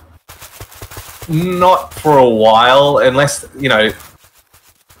 Not for a while, unless,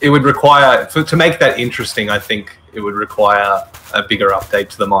 it would require, to make that interesting, I think it would require a bigger update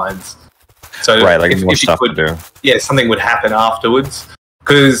to the mines. So right, like more stuff to do. Yeah, something would happen afterwards.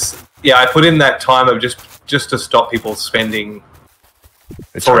 Because, I put in that time of just to stop people spending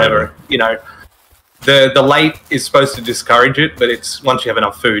forever. The late is supposed to discourage it, but it's once you have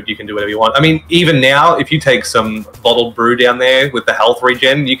enough food, you can do whatever you want. I mean, even now, if you take some bottled brew down there with the health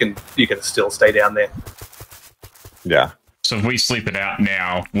regen, you can still stay down there. Yeah. So if we sleep it out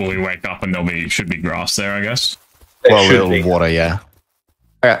now, will we wake up and should be grass there, I guess? There should be. Water, yeah.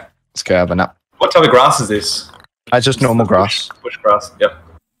 Okay, let's go have a nap. What type of grass is this? Just normal grass. Bush grass, yep.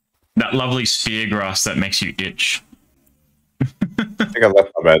 That lovely spear grass that makes you itch. I think I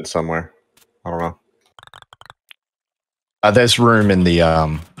left my bed somewhere. I don't know. There's room in the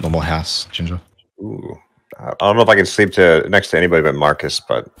normal house, Ginger. Ooh. I don't know if I can sleep next to anybody but Marcus,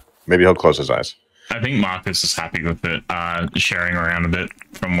 but maybe he'll close his eyes. I think Marcus is happy with it, sharing around a bit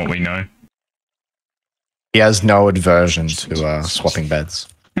from what we know. He has no aversion to swapping beds.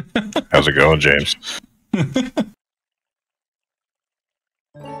 How's it going, James?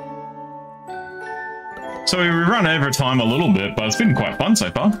 So we run over time a little bit, but it's been quite fun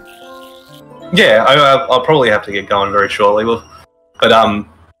so far. Yeah, I'll probably have to get going very shortly. But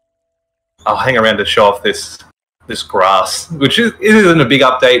I'll hang around to show off this grass, which isn't a big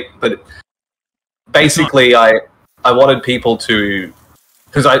update, but basically I wanted people to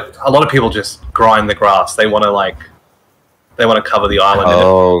because a lot of people just grind the grass. They want to cover the island.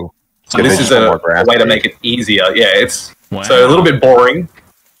 Oh, so this is a way to make it easier. Yeah, it's so a little bit boring,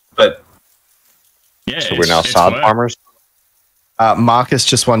 but yeah. So we're now sod farmers. Marcus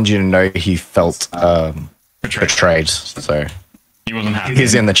just wanted you to know he felt betrayed, so he wasn't happy.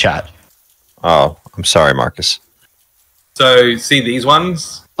 He's in the chat. Oh, I'm sorry, Marcus. So see these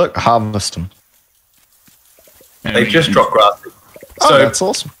ones? Look, harvest them. They just drop grass. Oh, So that's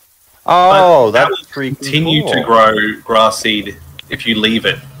awesome. Oh, that that's will continue to grow grass seed if you leave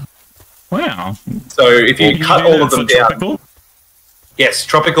it. Wow. So if you cut all of them down, tropical? yes,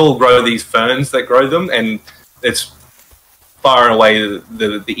 tropical grow these ferns that grow them, and it's far and away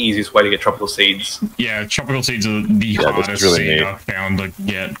the easiest way to get tropical seeds. Yeah, tropical seeds are the hardest really seed neat. I've found to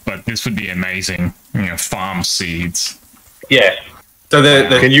get, but this would be amazing. Farm seeds. Yeah. So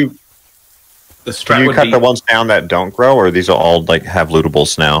the Can you strat would cut be the ones down that don't grow, or these are all like have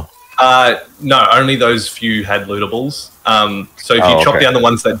lootables now? no, only those few had lootables. So if you chop okay. down the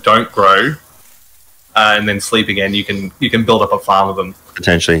ones that don't grow, and then sleep again, you can build up a farm of them.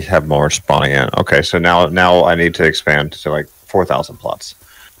 Potentially have more spawning in. Okay, so now I need to expand to like 4,000 plots.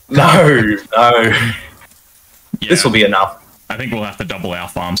 No. Yeah, This will be enough. I think we'll have to double our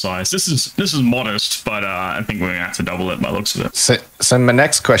farm size. This is modest, but I think we're gonna have to double it by the looks of it. So my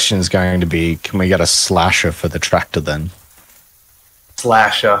next question is going to be, can we get a slasher for the tractor then?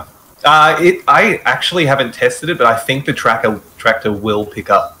 Slasher. I actually haven't tested it, but I think the tractor will pick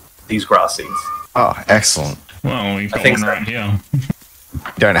up these grass seeds. Oh, excellent. Well, we've got think one so. right here.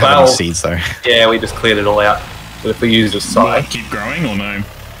 Don't have Well- any seeds though. Yeah, we just cleared it all out. But if we use a Will scythe, it keep growing or no?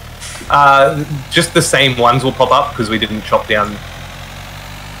 just the same ones will pop up because we didn't chop down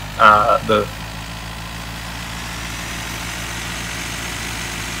the.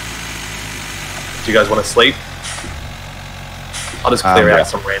 Do you guys want to sleep? I'll just clear Yeah. out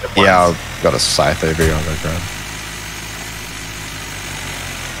some random ones. Yeah, I've got a scythe over here. I'll go grab.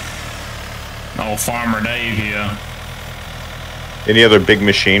 Oh, Farmer Dave here. Any other big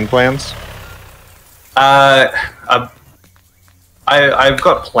machine plans? I've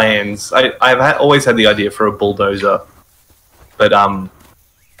got plans. I've always had the idea for a bulldozer, but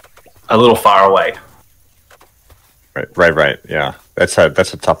a little far away. Right. Yeah, that's a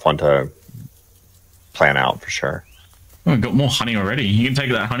tough one to plan out for sure. Oh, we've got more honey already. You can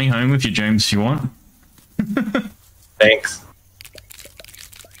take that honey home with you, James, if you want. Thanks.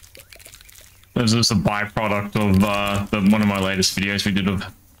 There's just a byproduct of one of my latest videos we did of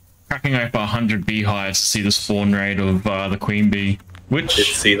cracking open 100 beehives to see the spawn rate of the queen bee, which Did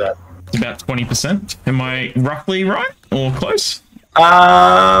see that. is about 20%. Am I roughly right or close?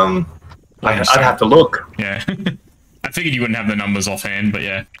 I'd have to look. Yeah. I figured you wouldn't have the numbers offhand, but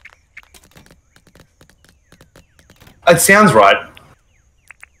yeah. It sounds right.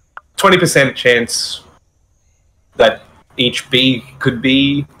 20% chance that each bee could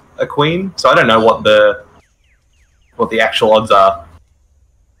be a queen. So I don't know what the actual odds are.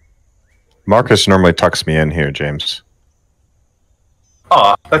 Marcus normally tucks me in here, James.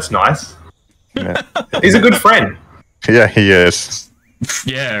 Oh, that's nice. Yeah, He's a good friend. yeah he is.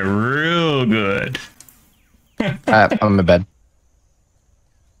 Yeah, real good. I'm in bed.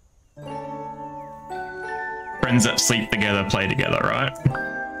 Friends that sleep together play together, right?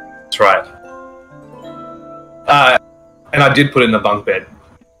 That's right. And I did put in the bunk bed.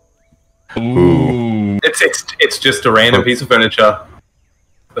 Ooh. It's just a random piece of furniture.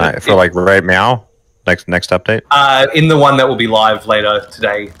 But For like right now, next update. in the one that will be live later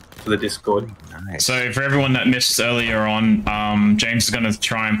today for the Discord. Nice. So for everyone that missed earlier on, James is going to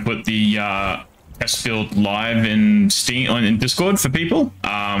try and put the test field live in Steam in Discord for people.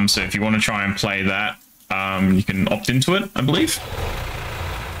 So if you want to try and play that, you can opt into it, I believe.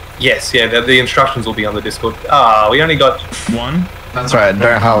 Yes, yeah, the instructions will be on the Discord. We only got One. That's right.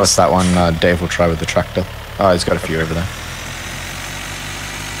 Don't harvest that one. Dave will try with the tractor. Oh, he's got a few over there.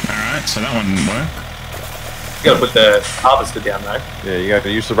 Alright, so that one didn't work. you got to put the harvester down though. Yeah, you got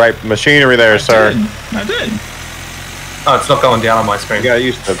to use the right machinery there, sir. I did. Oh, it's not going down on my screen. You got to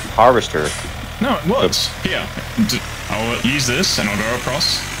use the harvester. No, it was. Here. I'll use this and I'll go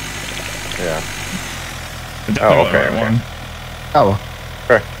across. Yeah. Definitely Oh, got the okay, right okay. one. Oh,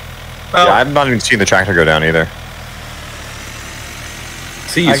 Sure. Well, Yeah, I've not even seen the tractor go down either.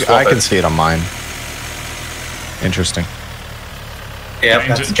 see you I swap can it. see it on mine. Interesting. Yeah,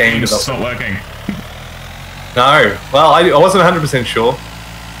 that's game James, it's development. not working. No, well, I wasn't 100% sure.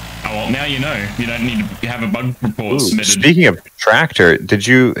 Oh, well, now you know. You don't need to have a bug report Ooh, submitted. speaking of tractor, did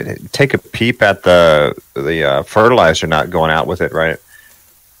you take a peep at the fertilizer not going out with it, right?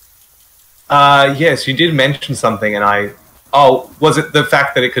 Yes, you did mention something, and I Oh, was it the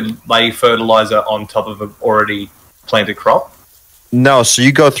fact that it could lay fertilizer on top of an already planted crop? No, so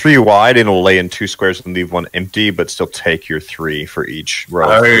you go 3 wide, and it'll lay in 2 squares and leave 1 empty, but still take your 3 for each row.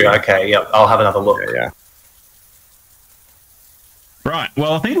 Oh, okay, yep. I'll have another look. Yeah. Right.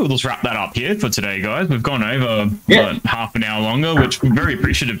 Well, I think we'll just wrap that up here for today, guys. We've gone over about half an hour longer, which we're very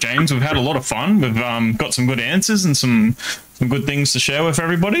appreciative, James. We've had a lot of fun. We've got some good answers and some good things to share with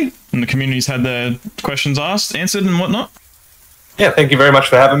everybody. And the community's had their questions answered, and whatnot. Yeah, thank you very much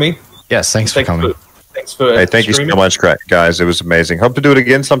for having me. Yes, thanks for coming. Thanks for Hey, thank you so much, guys. It was amazing. Hope to do it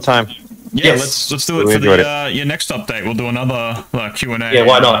again sometime. Yeah, Yes. let's do it Really for enjoyed the your next update. We'll do another Q&A. Yeah,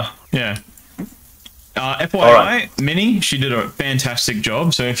 why not? Yeah. FYI, right. Minnie, she did a fantastic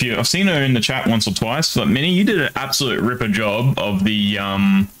job. So if I've seen her in the chat once or twice, but Minnie, you did an absolute ripper job of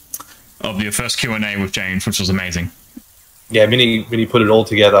your first Q&A with James, which was amazing. Yeah, Minnie put it all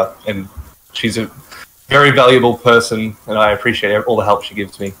together, and she's a very valuable person, and I appreciate all the help she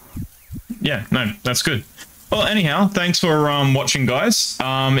gives me. Yeah, no, that's good. Well, anyhow, thanks for watching, guys.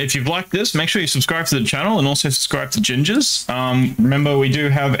 If you've liked this, make sure you subscribe to the channel and also subscribe to Ginger's. Remember, we do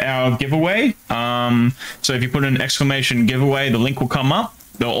have our giveaway. So if you put an exclamation giveaway, the link will come up.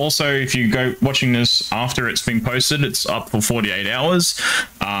 They'll also, if you go watching this after it's been posted, it's up for 48 hours.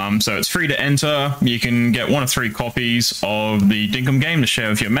 So it's free to enter. You can get 1 of 3 copies of the Dinkum game to share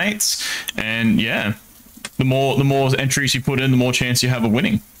with your mates. And yeah, the more entries you put in, the more chance you have of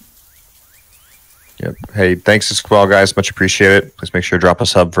winning. Yep. Hey, thanks as well, guys. Much appreciated. Please make sure to drop a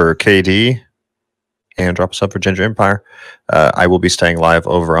sub for KD and drop a sub for Ginger Empire. I will be staying live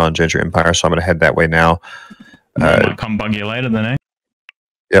over on Ginger Empire, so I'm going to head that way now. Might come bug you later then, eh?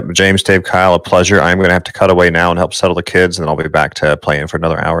 Yep, James, Dave, Kyle, a pleasure. I'm going to have to cut away now and help settle the kids, and then I'll be back to playing for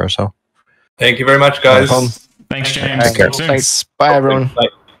another hour or so. Thank you very much, guys. Thanks, James. Take care. Talk soon. Thanks. Bye, everyone. Bye.